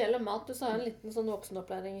meg. når det gjelder mat, så har jeg en liten sånn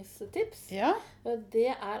voksenopplæringstips. Ja. Det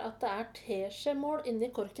er at det er teskjemål inni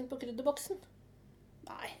korken på krydderboksen.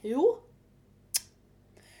 Nei, Jo.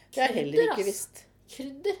 det er heller Krydder, ikke ass. visst.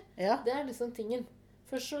 Krydder. Ja. Det er liksom tingen.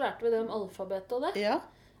 Først så lærte vi det om alfabetet og det. Ja.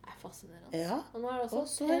 Det er fascinerende. Ja. Og nå er det Og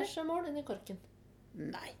altså så er det- teskjemål inni korken.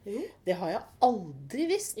 Nei, Jo. det har jeg aldri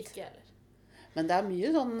visst. Ikke jeg heller. Men det er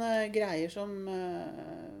mye sånne greier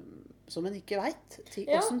som en ikke vet.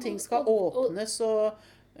 Ja, Hvordan ting skal og- åpnes og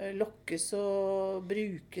lokkes og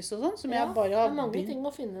brukes og sånn, som Ja, jeg bare det har er mange begynt... ting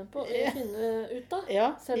å finne ut av.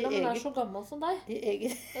 Ja, Selv om i en er egen- så gammel som deg. i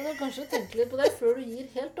egen... Men kanskje tenke litt på det før du gir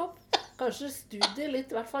helt opp. Kanskje studie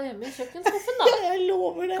litt, i hvert fall hjemme i kjøkkenskuffen, da. Jeg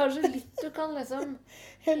lover det. Kanskje litt du kan liksom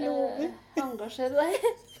Jeg lover. engasjere deg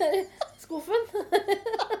i skuffen.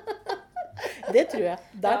 Det tror jeg.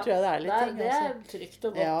 Der Ja, tror jeg det er litt ting. Det Altså. er trygt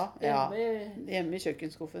og godt. Ja, ja. Hjemme Hjemme i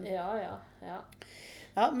kjøkkenskuffen. i- ja.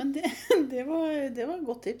 Ja, men det var et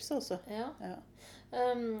godt tips, altså. Ja. Ja.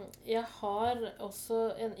 Jeg har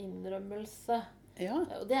også en innrømmelse Ja.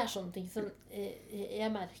 Og det sånne ting som jeg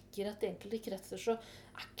merker at i enkelte kretser så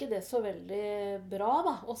ikke det så veldig bra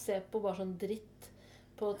da, å se på bare sånn dritt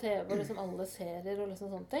på TV og liksom alle serier og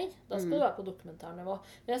liksom sånne ting. Da skal du være på dokumentarnivå.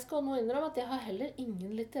 Men jeg skal nå innrømme at jeg har heller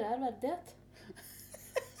ingen litterær verdighet.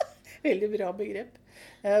 Veldig bra begrep.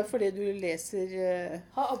 Fordi du leser...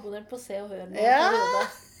 Har abonnert på Se og Hør nå. Ja!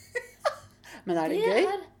 Men det gøy?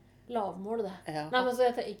 Det lavmål, det. Ja. Nei, men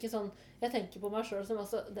så ikke sånn, jeg tenker på meg selv som,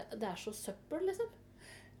 altså, det så søppel, liksom.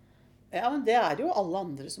 Ja, men det jo alle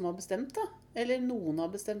andre som har bestemt da. Eller noen har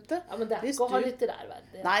bestemt det. Ja, men det ikke å ha litterær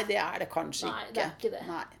verdighet. Nei, det det kanskje ikke. Nei, det ikke det.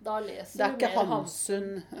 Nei. Da leser det du ikke mer Hamsun.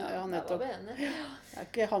 Ja, nettopp. Det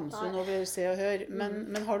ikke Hamsun over Se og Hør.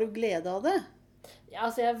 Men har du glede av det? Ja,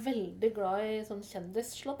 altså jeg veldig glad i sånn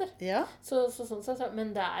kjendissladder. Ja. Så sånn sett,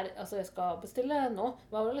 men det altså jeg skal bestille nå.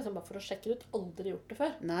 Det var liksom bare for å sjekke ut. Aldri gjort det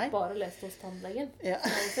før. Nei. Bare lest hos tannlegen. Ja.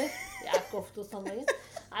 Jeg ikke ofte hos tannlegen.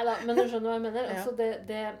 Neida, men du skjønner hva jeg mener. Ja. Altså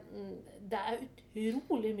det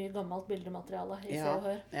utrolig mye gammelt bildemateriale i Se og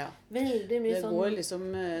Hør. Ja. Veldig mye det sånn... går liksom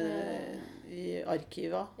i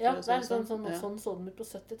arkiva. Ja, det sånn så den ut på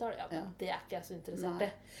 70-tallet. Ja, men det ikke jeg så interessert i.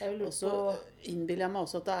 Jeg vil og så innbiller jeg meg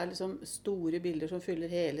også at det liksom store bilder som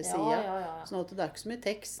fyller hele siden. Ja. Sånn at det ikke så mye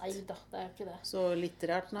tekst. Neida, det ikke det. Så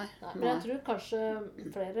litterært, nei. Men jeg tror kanskje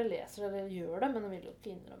flere leser eller gjør det, men de vil jo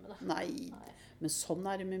ikke innrømme det. Nei. Men sånn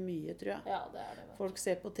det med mye, tror jeg. Ja, det det. Folk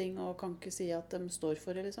ser på ting og kan ikke si at de står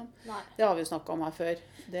for det, liksom. Nei. Det har vi jo snakket om her før.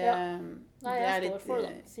 Nei, jeg står for det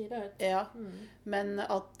da. Sier det høyt. Ja, men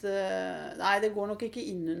at... Nei, det går nok ikke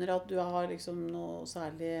inn under at du har liksom noe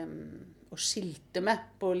særlig å skilte med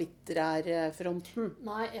på litterærfronten.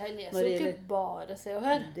 Nei, jeg leser jo ikke bare Se og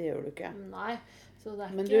Hør. Det gjør du ikke. Nei. Så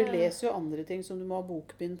det men du leser jo andre ting som du må ha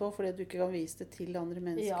bokbind på, fordi du ikke kan vise det til andre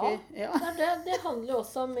mennesker. Ja. Det handler jo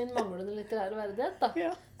også om min manglende litterære verdighet, da.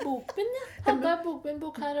 Ja. Bokbind, ja. Hadde jeg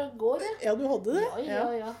bokbindbok her og går, ja. Ja, du hadde det?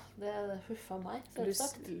 Ja. Det huffa meg,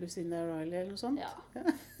 selvsagt. Lucinda Riley eller noe sånt? Ja,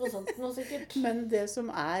 noe sånt, noe sikkert. Men det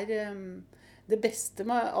som det beste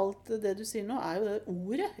med alt det du sier nå, jo det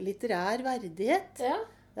ordet. Litterær verdighet. Ja.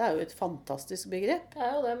 Det jo et fantastisk begrep.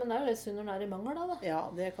 Det jo det, men det jo litt synd når det i mangel da. Ja,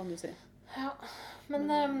 det kan du si. Ja, men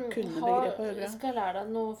skal jeg lære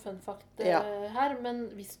deg noe fun fact her, men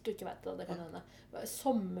hvis du ikke vet det kan hende.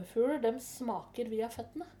 Sommerfugler, de smaker via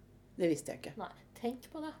føttene. Det visste jeg ikke. Nei, tenk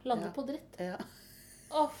på det. Lander på dritt. Ja.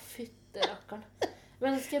 Å, fytte rakkeren.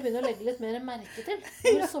 Men skal jeg begynne å legge litt mer merke til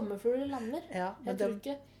hvor sommerfugler lander? Ja, men jeg tror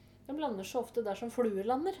ikke de lander så ofte der som fluer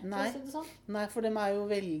lander. Nei, si det sånn. Nei, for de jo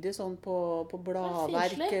veldig sånn på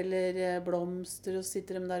bladverk eller blomster, og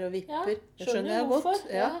sitter de der og vipper. Ja, det skjønner jeg godt.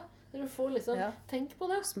 Ja. Du får liksom, tenk på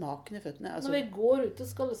det. Smaken i føttene. Altså, når vi går ut og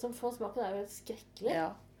skal liksom få smaken, det jo helt skrekkelig. Ja,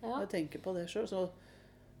 jeg tenker på det selv. Så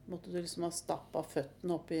måtte du liksom ha stappet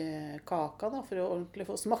føttene opp i kaka da, for å ordentlig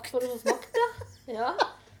få smakt. For å få smakt, ja.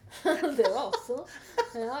 Det var også noe.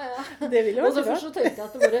 Ja. Det ville vært og så først så tenkte jeg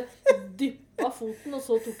at det bare dyppet foten, og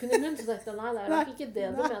så tok den i munnen. Så tenkte jeg, nei, det nok ikke det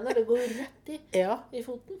du mener. Det går rett i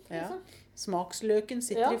foten. Liksom. Smaksløken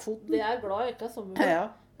sitter i foten. Det glad jeg ikke har sommerfugl. Ja.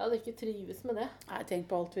 Jeg hadde ikke trives med det. Nei, tenk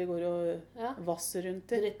på alt vi går og vasser rundt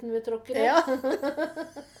i. Dritten vi tråkker i. Ja.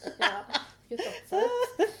 Skulle tatt seg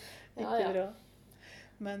ut. Ikke bra.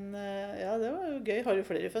 Men det var jo gøy. Har du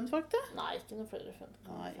flere fun fact da? Nei, ikke noe flere fun fact.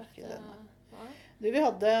 Nei, ikke det. Du, vi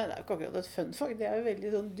hadde, det jo ikke akkurat et fun fact, det jo veldig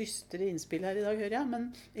sånn dystre innspill her i dag, hører jeg, men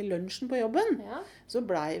i lunsjen på jobben, så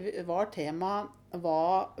var tema, hva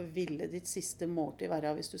ville ditt siste måltid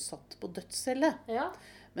være hvis du satt på dødscelle? Ja.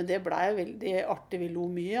 Men det ble veldig artig, vi lo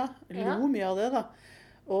mye av det da.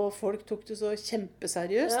 Og folk tok det så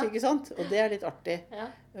kjempeseriøst, ikke sant? Og det litt artig.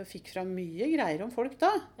 Vi fikk fram mye greier om folk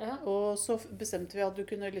da. Og så bestemte vi at du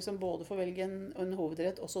kunne liksom både få velge en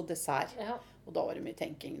hovedrett, og så dessert. Og da var det mye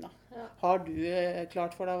tenking da. Har du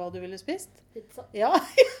klart for deg hva du ville spist? Pizza. Ja,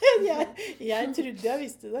 jeg trodde jeg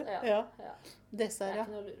visste det. Ja. Dessert, Jeg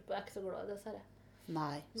ikke noe å lure på, jeg ikke så glad i dessert.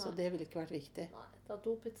 Nei, så det ville ikke vært viktig. Nei, ta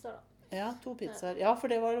 2 pizzaer da. Ja, 2 pizzaer. Ja,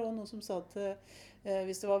 for det var jo noe som sa at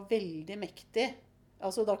hvis det var veldig mektig,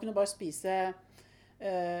 altså da kunne du bare spise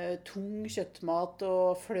tung kjøttmat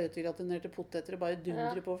og fløtegratinerte poteter og bare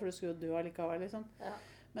dundre på, for du skulle jo dø allikevel, liksom.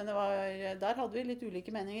 Men der hadde vi litt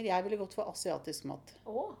ulike meninger. Jeg ville gått for asiatisk mat.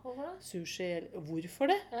 Hvorfor det? Sushi. Hvorfor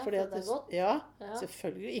det? Ja, fordi det godt. Ja,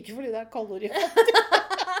 selvfølgelig. Ikke fordi det kalorifattig.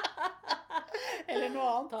 Eller noe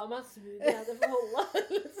annet. Ta meg smoothie, det får holde,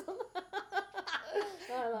 liksom.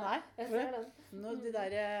 Nei, jeg ser den. Når de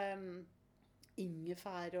der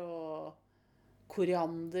ingefær og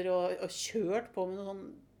koriander og kjørt på med noe sånn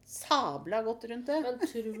sabla godt rundt det. Men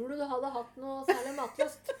tror du hadde hatt noe særlig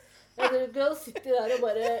matlyst? Dere sitter der og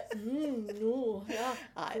bare ja,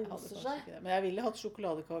 Nei, jeg hadde koser kanskje seg. ikke det. Men jeg ville hatt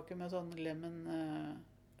sjokoladekake med sånn lemon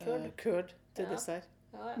curd til Ja. dessert.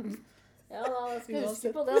 Ja, ja. Ja, da skal jeg huske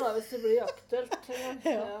Uansett. på det da, hvis det blir aktuelt.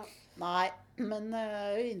 Ja. Nei, men det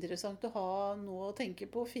er jo interessant å ha noe å tenke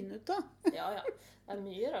på og finne ut da. Ja, ja. Det er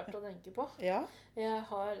mye rart å tenke på. Ja. Jeg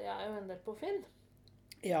er jo en del på Finn,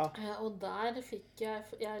 Ja. og der fikk jeg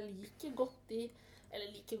liker godt eller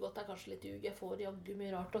liker godt er kanskje litt ljug, jeg får jaggu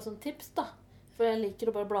mye rart og sånn tips da. For jeg liker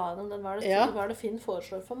å bare bla gjennom den, hva er det Finn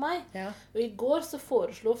foreslår for meg. Ja. Og i går så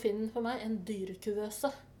foreslo Finn for meg en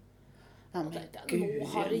dyrekuvøse. Nei, Og men tenkte jeg, Guri, nå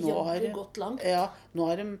har det nå har jaggu det- gått langt. Ja, nå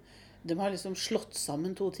har de har liksom slått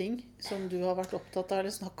sammen to ting som du har vært opptatt av eller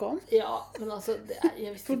snakket om. Ja, men altså,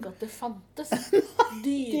 jeg visste ikke at det fantes. Det ante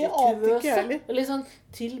ikke jeg Dyrekuvøse. heller. Eller sånn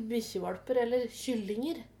til bikkjevalper eller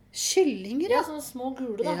kyllinger. Kyllinger, Ja, ja. sånne små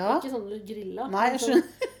gule da. Ja. Ikke sånne grilla. Nei, men jeg sånn-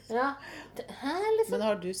 skjønner. Ja. Hæ, liksom? Men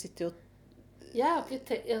har du sittet og... Jeg har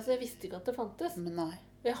ikke jeg visste ikke at det fantes. Men nei.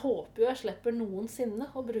 Jeg håper jo jeg slipper noensinne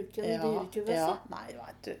å bruke en dyrekuvøse. Ja, nei,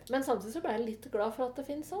 vet du. Men samtidig så ble jeg litt glad for at det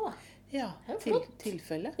finnes også, da. Ja, Det er til flott.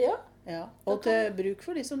 tilfelle. Ja, Ja. Og til bruk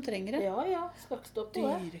for de som trenger det. ja. Skal ikke stå på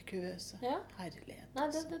det. Dyrekuvøse. Ja. Herlighet. Nei,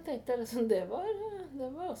 det tenkte jeg liksom, det var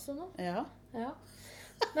også noe. Ja. Ja.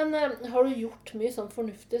 Men har du gjort mye sånn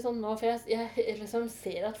fornuftig sånn nå? For jeg liksom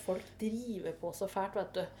ser at folk driver på så fælt,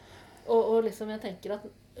 vet du. Og liksom jeg tenker at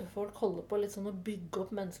folk holder på litt sånn å bygge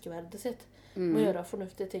opp menneskeverdet sitt. Må gjøre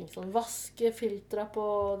fornuftige ting. Sånn vaske filtra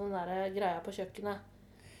på den der greia på kjøkkenet.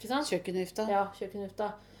 Ikke sant? Kjøkkenvifta. Ja,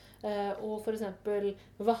 kjøkkenvifta. Og for eksempel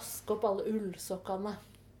vaske opp alle ullsokkene.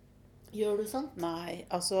 Gjør du sånt? Nei,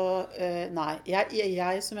 altså, nei.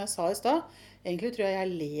 Jeg, som jeg sa i stad, egentlig tror jeg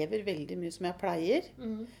lever veldig mye som jeg pleier.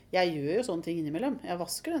 Jeg gjør jo sånne ting innimellom. Jeg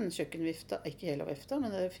vasker den kjøkkenvifta, ikke hele vifta,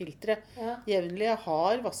 men det filtret Ja. jevnlig. Jeg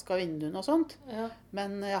har vasket vinduene og sånt, Ja.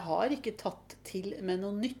 men jeg har ikke tatt til med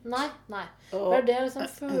noe nytt. Nei. Og- Det er det jeg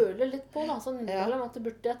liksom føler litt på, da. Sånn innimellom at det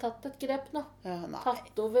burde jeg tatt et grep nå. Ja, nei.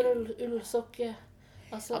 Tatt over ullsokke.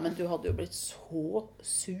 Altså, Ja, men du hadde jo blitt så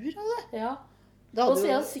sur av det. ja. Da Og hadde så jo-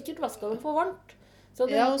 jeg hadde sikkert vasket dem for varmt. Så hadde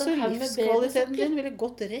jeg Ja, hatt og så en haug med livskvaliteten babysokker. din ville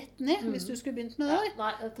gått rett ned hvis du skulle begynt med det der.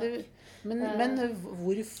 Nei, takk. Men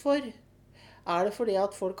hvorfor? Er det fordi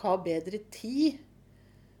at folk har bedre tid?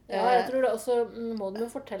 Ja, jeg tror det. Og så må de jo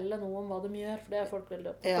fortelle noe om hva de gjør, for det er folk veldig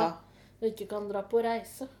opptatt Ja. av. De ikke kan dra på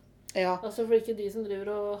reise. Ja. Altså for ikke de som driver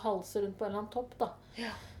og halser rundt på en eller annen topp, da.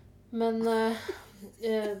 Ja. Men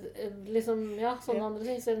liksom, ja, sånne Ja. andre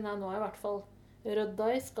ting. Så nei, nå har jeg i hvert fall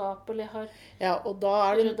rydda i skapet, eller jeg har Ja, og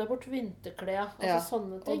da er det, rydda bort vinterklær. Altså Ja,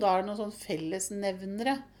 sånne og ting. da er det noen sånn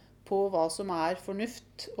fellesnevnere på hva som er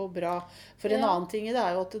fornuft og bra. For en Ja. annen ting i det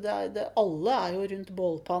er jo at alle er jo rundt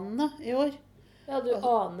bålpannene i år. Ja, du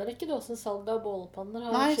aner ikke du åssen salget av bålpanner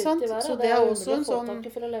har Nei, skytt sant, i været. så og det er jo også umulig en å få sånn- tak i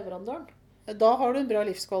fra leverandøren. Da har du en bra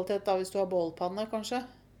livskvalitet da, hvis du har bålpanne, kanskje.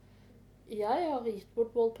 Jeg har gitt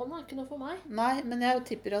bort bålpanna, ikke noe for meg. Nei, men jeg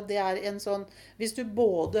tipper at det er en sånn... Hvis du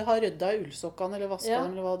både har rydda ullsokkene, eller vasket Ja.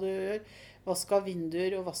 dem, eller hva du gjør, vasket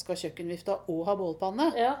vinduer og vasket kjøkkenvifta og har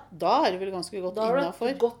bålpanne, Ja, da er du vel ganske godt da er du innenfor.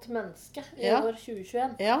 et godt menneske i Ja. år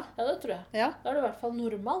 2021. Ja, Ja, det tror jeg. ja. Da er du i hvert fall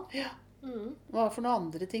normal. Ja. Mm. Hva for noen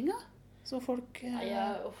andre ting da? Som folk... Nei,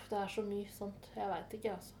 det er så mye sånt. Jeg vet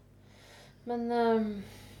ikke, altså. Men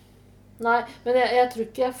nei, men jeg tror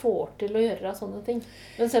ikke jeg får til å gjøre sånne ting.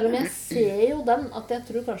 Men selv om jeg ser jo den, at jeg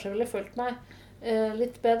tror kanskje jeg ville følt meg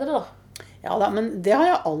litt bedre, da. Ja da, men det har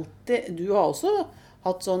jeg alltid... Du har også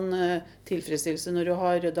hatt sånn tilfredsstillelse når du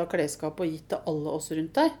har rydda klesskap og gitt til alle oss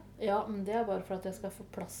rundt deg. Ja, men det er bare for at jeg skal få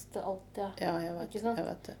plass til alt jeg... Ja, jeg vet, Ikke sant? jeg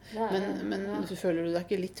vet det. Det er- Men ja. føler du deg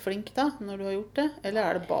ikke litt flink da, når du har gjort det? Eller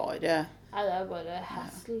er det bare... Nei, det er bare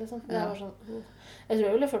hassle, liksom. Det er Ja. bare sånn, jeg tror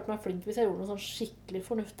jeg ville følt meg flink hvis jeg gjorde noe sånn skikkelig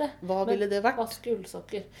fornuftig. Hva Men ville det vært? Vaske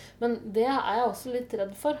ullsokker. Men det er jeg også litt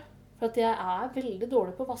redd for. For at jeg er veldig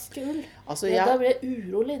dårlig på å vaske ull. Altså, Da blir jeg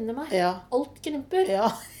urolig inni meg. Ja, Alt krymper. ja,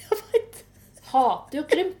 jeg vet. Hater jo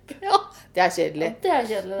krymp. Ja, det er Ja, kjedelig. det er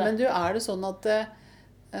kjedelig, det. Men du, er det sånn at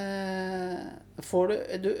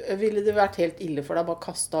ville det vært helt ille for deg å bare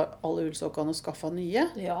kaste alle ullsokkene og skaffe nye?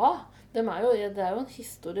 Ja, det er jo en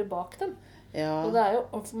historie bak dem. Ja, Og det er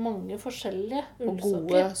jo mange forskjellige og gode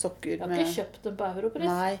ullsokker. sokker Jeg har med... ikke kjøpt dem på Europris.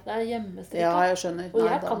 Nei. Det er hjemmestrikket. Ja, jeg skjønner. Og Nei,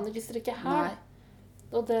 jeg da- kan ikke strikke Nei. her.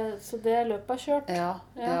 Så det løpet er kjørt. Ja,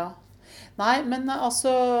 Ja. ja. Nei, men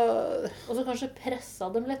altså... Og så kanskje pressa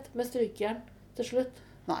dem litt med strykejern til slutt.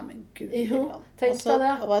 Nei, men gud. Jo, land. tenk deg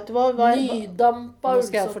det. Vet du hva? Nydampa Nå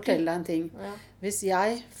skal jeg ullsokker. fortelle deg en ting. Ja. Hvis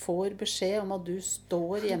jeg får beskjed om at du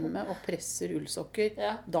står hjemme og presser ullsokker,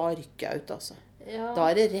 Ja. da rykker jeg ut, altså. Ja. Da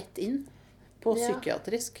er det rett inn på Ja.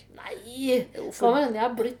 psykiatrisk. Nei! Jo, Hva for- mener jeg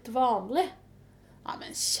er blitt vanlig? Nei,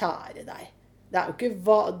 men kjære deg. Det er jo ikke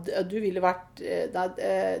hva du ville vært nei,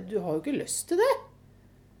 du har jo ikke lyst til det.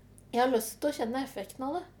 Jeg har lyst til å kjenne effekten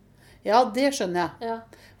av det. Ja, det skjønner jeg. Ja.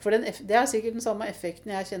 For det er sikkert den samme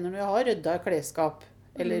effekten jeg kjenner når jeg har rydda klesskap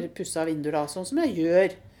eller pussa vinduer, da, sånn som jeg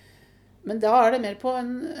gjør. Men da er det mer på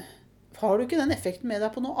en Har du ikke den effekten med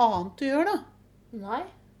deg på noe annet du gjør, da? Nei.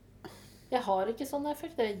 Jeg har ikke sånn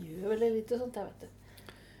effekt. Jeg gjør veldig lite sånt, jeg vet det.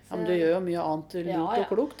 Ja, men du gjør jo mye annet lurt og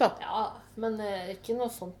klokt, da. Ja, men ikke noe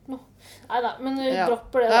sånt noe. Neida, men vi Ja.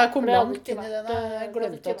 dropper det. Jeg Da, kom for det hadde langt ikke inn i vært, denne. Jeg det hadde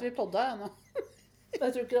glemte ikke at vi podda, jeg nå. Jeg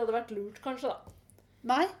tror ikke det hadde vært lurt, kanskje, da.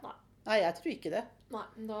 Nei. Nei. Nei, jeg tror ikke det. Nei,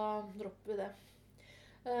 da dropper vi det.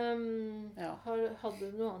 Ja.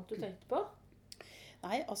 Hadde du noe annet du tenkte på?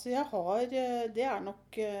 Nei, altså jeg har Det er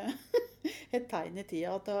nok et tegn i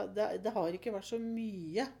tida at det har ikke vært så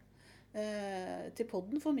mye til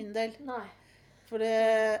podden for min del. Nei. For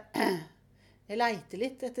det Jeg leiter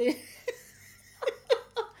litt etter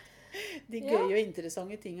de gøye og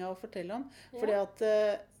interessante tinga å fortelle om. Fordi at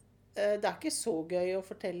det er ikke så gøy å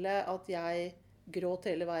fortelle at jeg gråt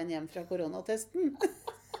hele veien hjem fra koronatesten.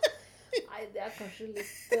 Nei, det er kanskje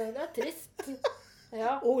litt Det er trist.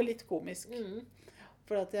 Ja. Og litt komisk.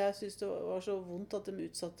 For at jeg syntes det var så vondt at de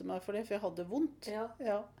utsatte meg for det, for jeg hadde vondt. Ja.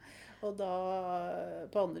 Ja. Og da,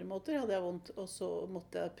 på andre måter hadde jeg vondt, og så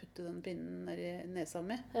måtte jeg putte den pinnen ned i nesa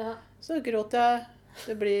mi. Ja. Så gråt jeg.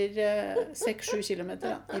 Det blir 6-7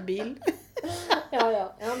 kilometer da, i bil. Ja.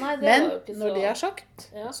 Nei, det Men var jo ikke så... når det er sagt,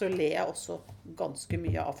 Ja. så ler jeg også ganske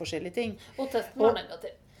mye av forskjellige ting. Og testen var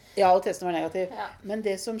negativ. Ja, og testen var negativ. Ja. Men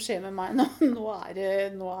det som skjer med meg nå er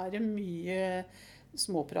det mye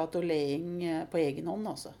småprat og leing på egen hånd,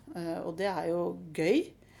 altså. Og det er jo gøy.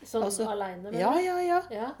 Sånn Altså, alene med Ja, deg? ja, ja.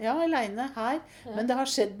 Ja. Ja, alene her. Men det har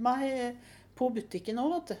skjedd meg på butikken nå,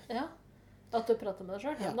 vet du. Ja. At du prater med deg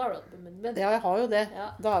selv? Ja. Ja. Da har du hatt på munnbind. Ja, jeg har jo det. Ja.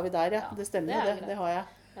 Da er vi der, ja. Ja, Det stemmer det jo er det. greit. Det har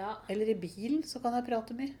jeg. Ja. Eller i bilen så kan jeg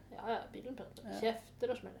prate mye. Ja, bilen prater.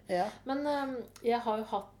 Kjefter og smeller. Ja. Men jeg har jo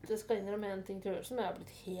hatt, jeg skal innrømme en ting til som jeg har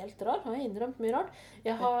blitt helt rar. Har jeg innrømt mye rart?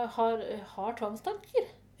 Jeg har tvangstanker.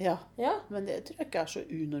 Ja. Ja. Men det tror jeg ikke er så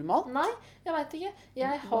unormalt. Nei, jeg vet ikke.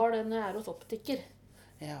 Jeg har det når jeg er hos optiker.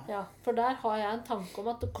 Ja. Ja, for der har jeg en tanke om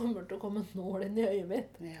at det kommer til å komme nål inn i øyet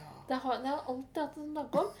mitt. Ja. Det har jeg alltid hatt en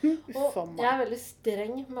tanke om. Uff a Og meg. jeg er veldig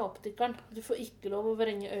streng med optikeren. Du får ikke lov å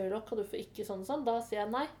vrenge øyelokk, og du får ikke sånn og sånn. Da sier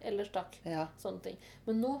jeg nei, ellers takk. Ja. Sånne ting.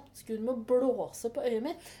 Men nå skulle de jo blåse på øyet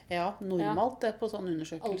mitt. Ja, normalt det på sånn Aldri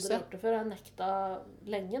undersøkelse. gjort det før. Jeg har nekta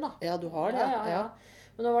lenge, da. Ja, du har det. Ja.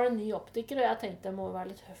 Men nå var det en ny optiker, og jeg tenkte jeg må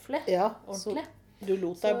være litt høflig. Ja, så Ordentlig. du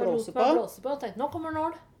lot Så deg jeg blåse lot meg på? blåse på og tenkte, nå kommer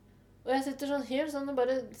nål. Og jeg sitter sånn helt sånn, det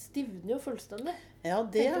bare stivner jo fullstendig. Ja,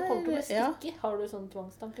 det Tenkte, kommer til å bli ja. stikke. Har du sånn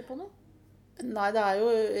tvangstanke på noe? Nei, det er jo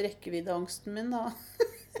rekkeviddeangsten min, da.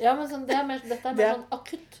 Ja, men sånn, dette er mer Det- sånn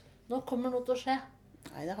akutt. Nå kommer noe til å skje.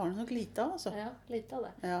 Nei, det har du nok lite av, altså. Ja, lite av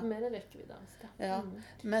det. Ja. Mer rekkeviddeangst, ja. Ja.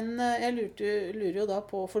 Men jeg lurer jo da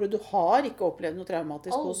på, for du har ikke opplevd noe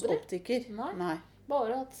traumatisk hos Aldri. optiker? Nei.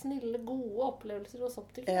 Bare hatt snille, gode opplevelser hos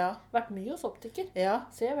optiker. Ja, Vært mye hos optiker. ja,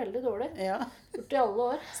 Ser veldig dårlig. ja. Gjort i alle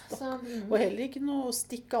år. Så, Og heller ikke noe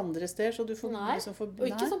stikk andre steder, så du får Nei, liksom få... og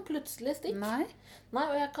ikke sånn plutselig stikk. Nei. Nei,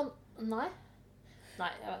 og jeg kan... Nei,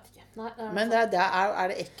 jeg vet ikke. Nei, det er Men er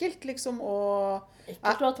det ekkelt, liksom, å...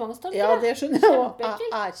 ekkelt å ha tvangstanker. Ja, det skjønner jeg. Å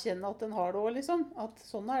Kjempeekkelt. erkjenne at en har det også, liksom. At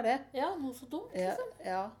sånn er det. Ja, noe så dumt, Ja, liksom.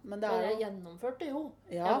 ja, men det Men er jeg jo... gjennomførte jo.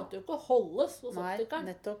 Ja. Jeg måtte jo ikke holdes hos Nei, optikeren.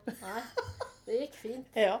 nettopp. Nei, det gikk fint.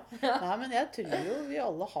 Ja. Nei, men jeg tror jo vi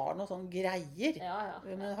alle har noen sånne greier. Ja.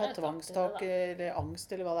 Vi må Jeg ha tar tvangstak til det, eller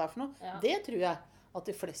angst eller hva det er for noe. Ja. Det tror jeg at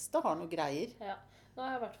de fleste har noen greier. da. Ja. Nå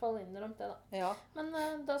har jeg i hvert fall innrømt det, da. Ja, Men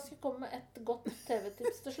da skal jeg komme med et godt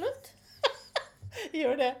TV-tips til slutt.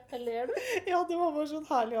 gjør det. Ler du? Ja, det var bare sånn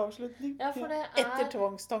herlig avslutning. Ja, for det Etter er...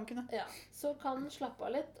 tvangstankene. Ja, så kan du slappe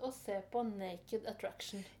av litt og se på Naked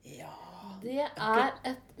Attraction. Ja. Det er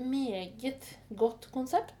et meget godt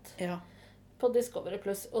konsept Ja. på Discovery+,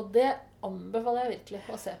 og det anbefaler jeg virkelig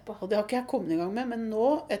å se på. Og det har ikke jeg kommet i gang med, men nå,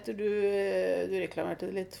 etter du reklamerte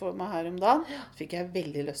det litt for meg her om dagen, så fikk jeg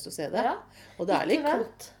veldig lyst til å se det. Ja, Og det er, litt, ikke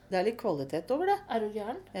vent. det er litt kvalitet over det. Er du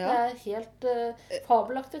gæren? Ja. Det er helt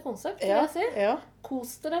fabelaktig konsept, vil Ja, jeg si. ja.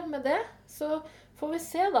 Kos dere med det, så får vi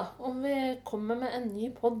se da, om vi kommer med en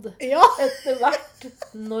ny podd Ja. etter hvert,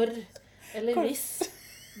 når, eller hvis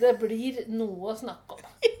det blir noe å snakke om.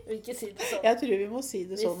 Vi ikke si det sånn. Jeg tror vi må si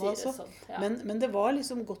det Vi sånn, sier altså. det sånn, ja. Men det var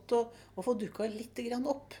liksom godt å få dukka litt grann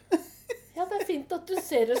opp. Ja, det er fint at du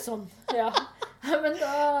ser det sånn. Ja, men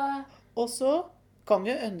da... Og så kan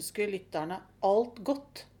vi jo ønske lytterne alt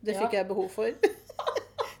godt. Det Ja. fikk jeg behov for.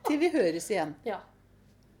 Til vi høres igjen. Ja.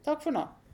 Takk for nå.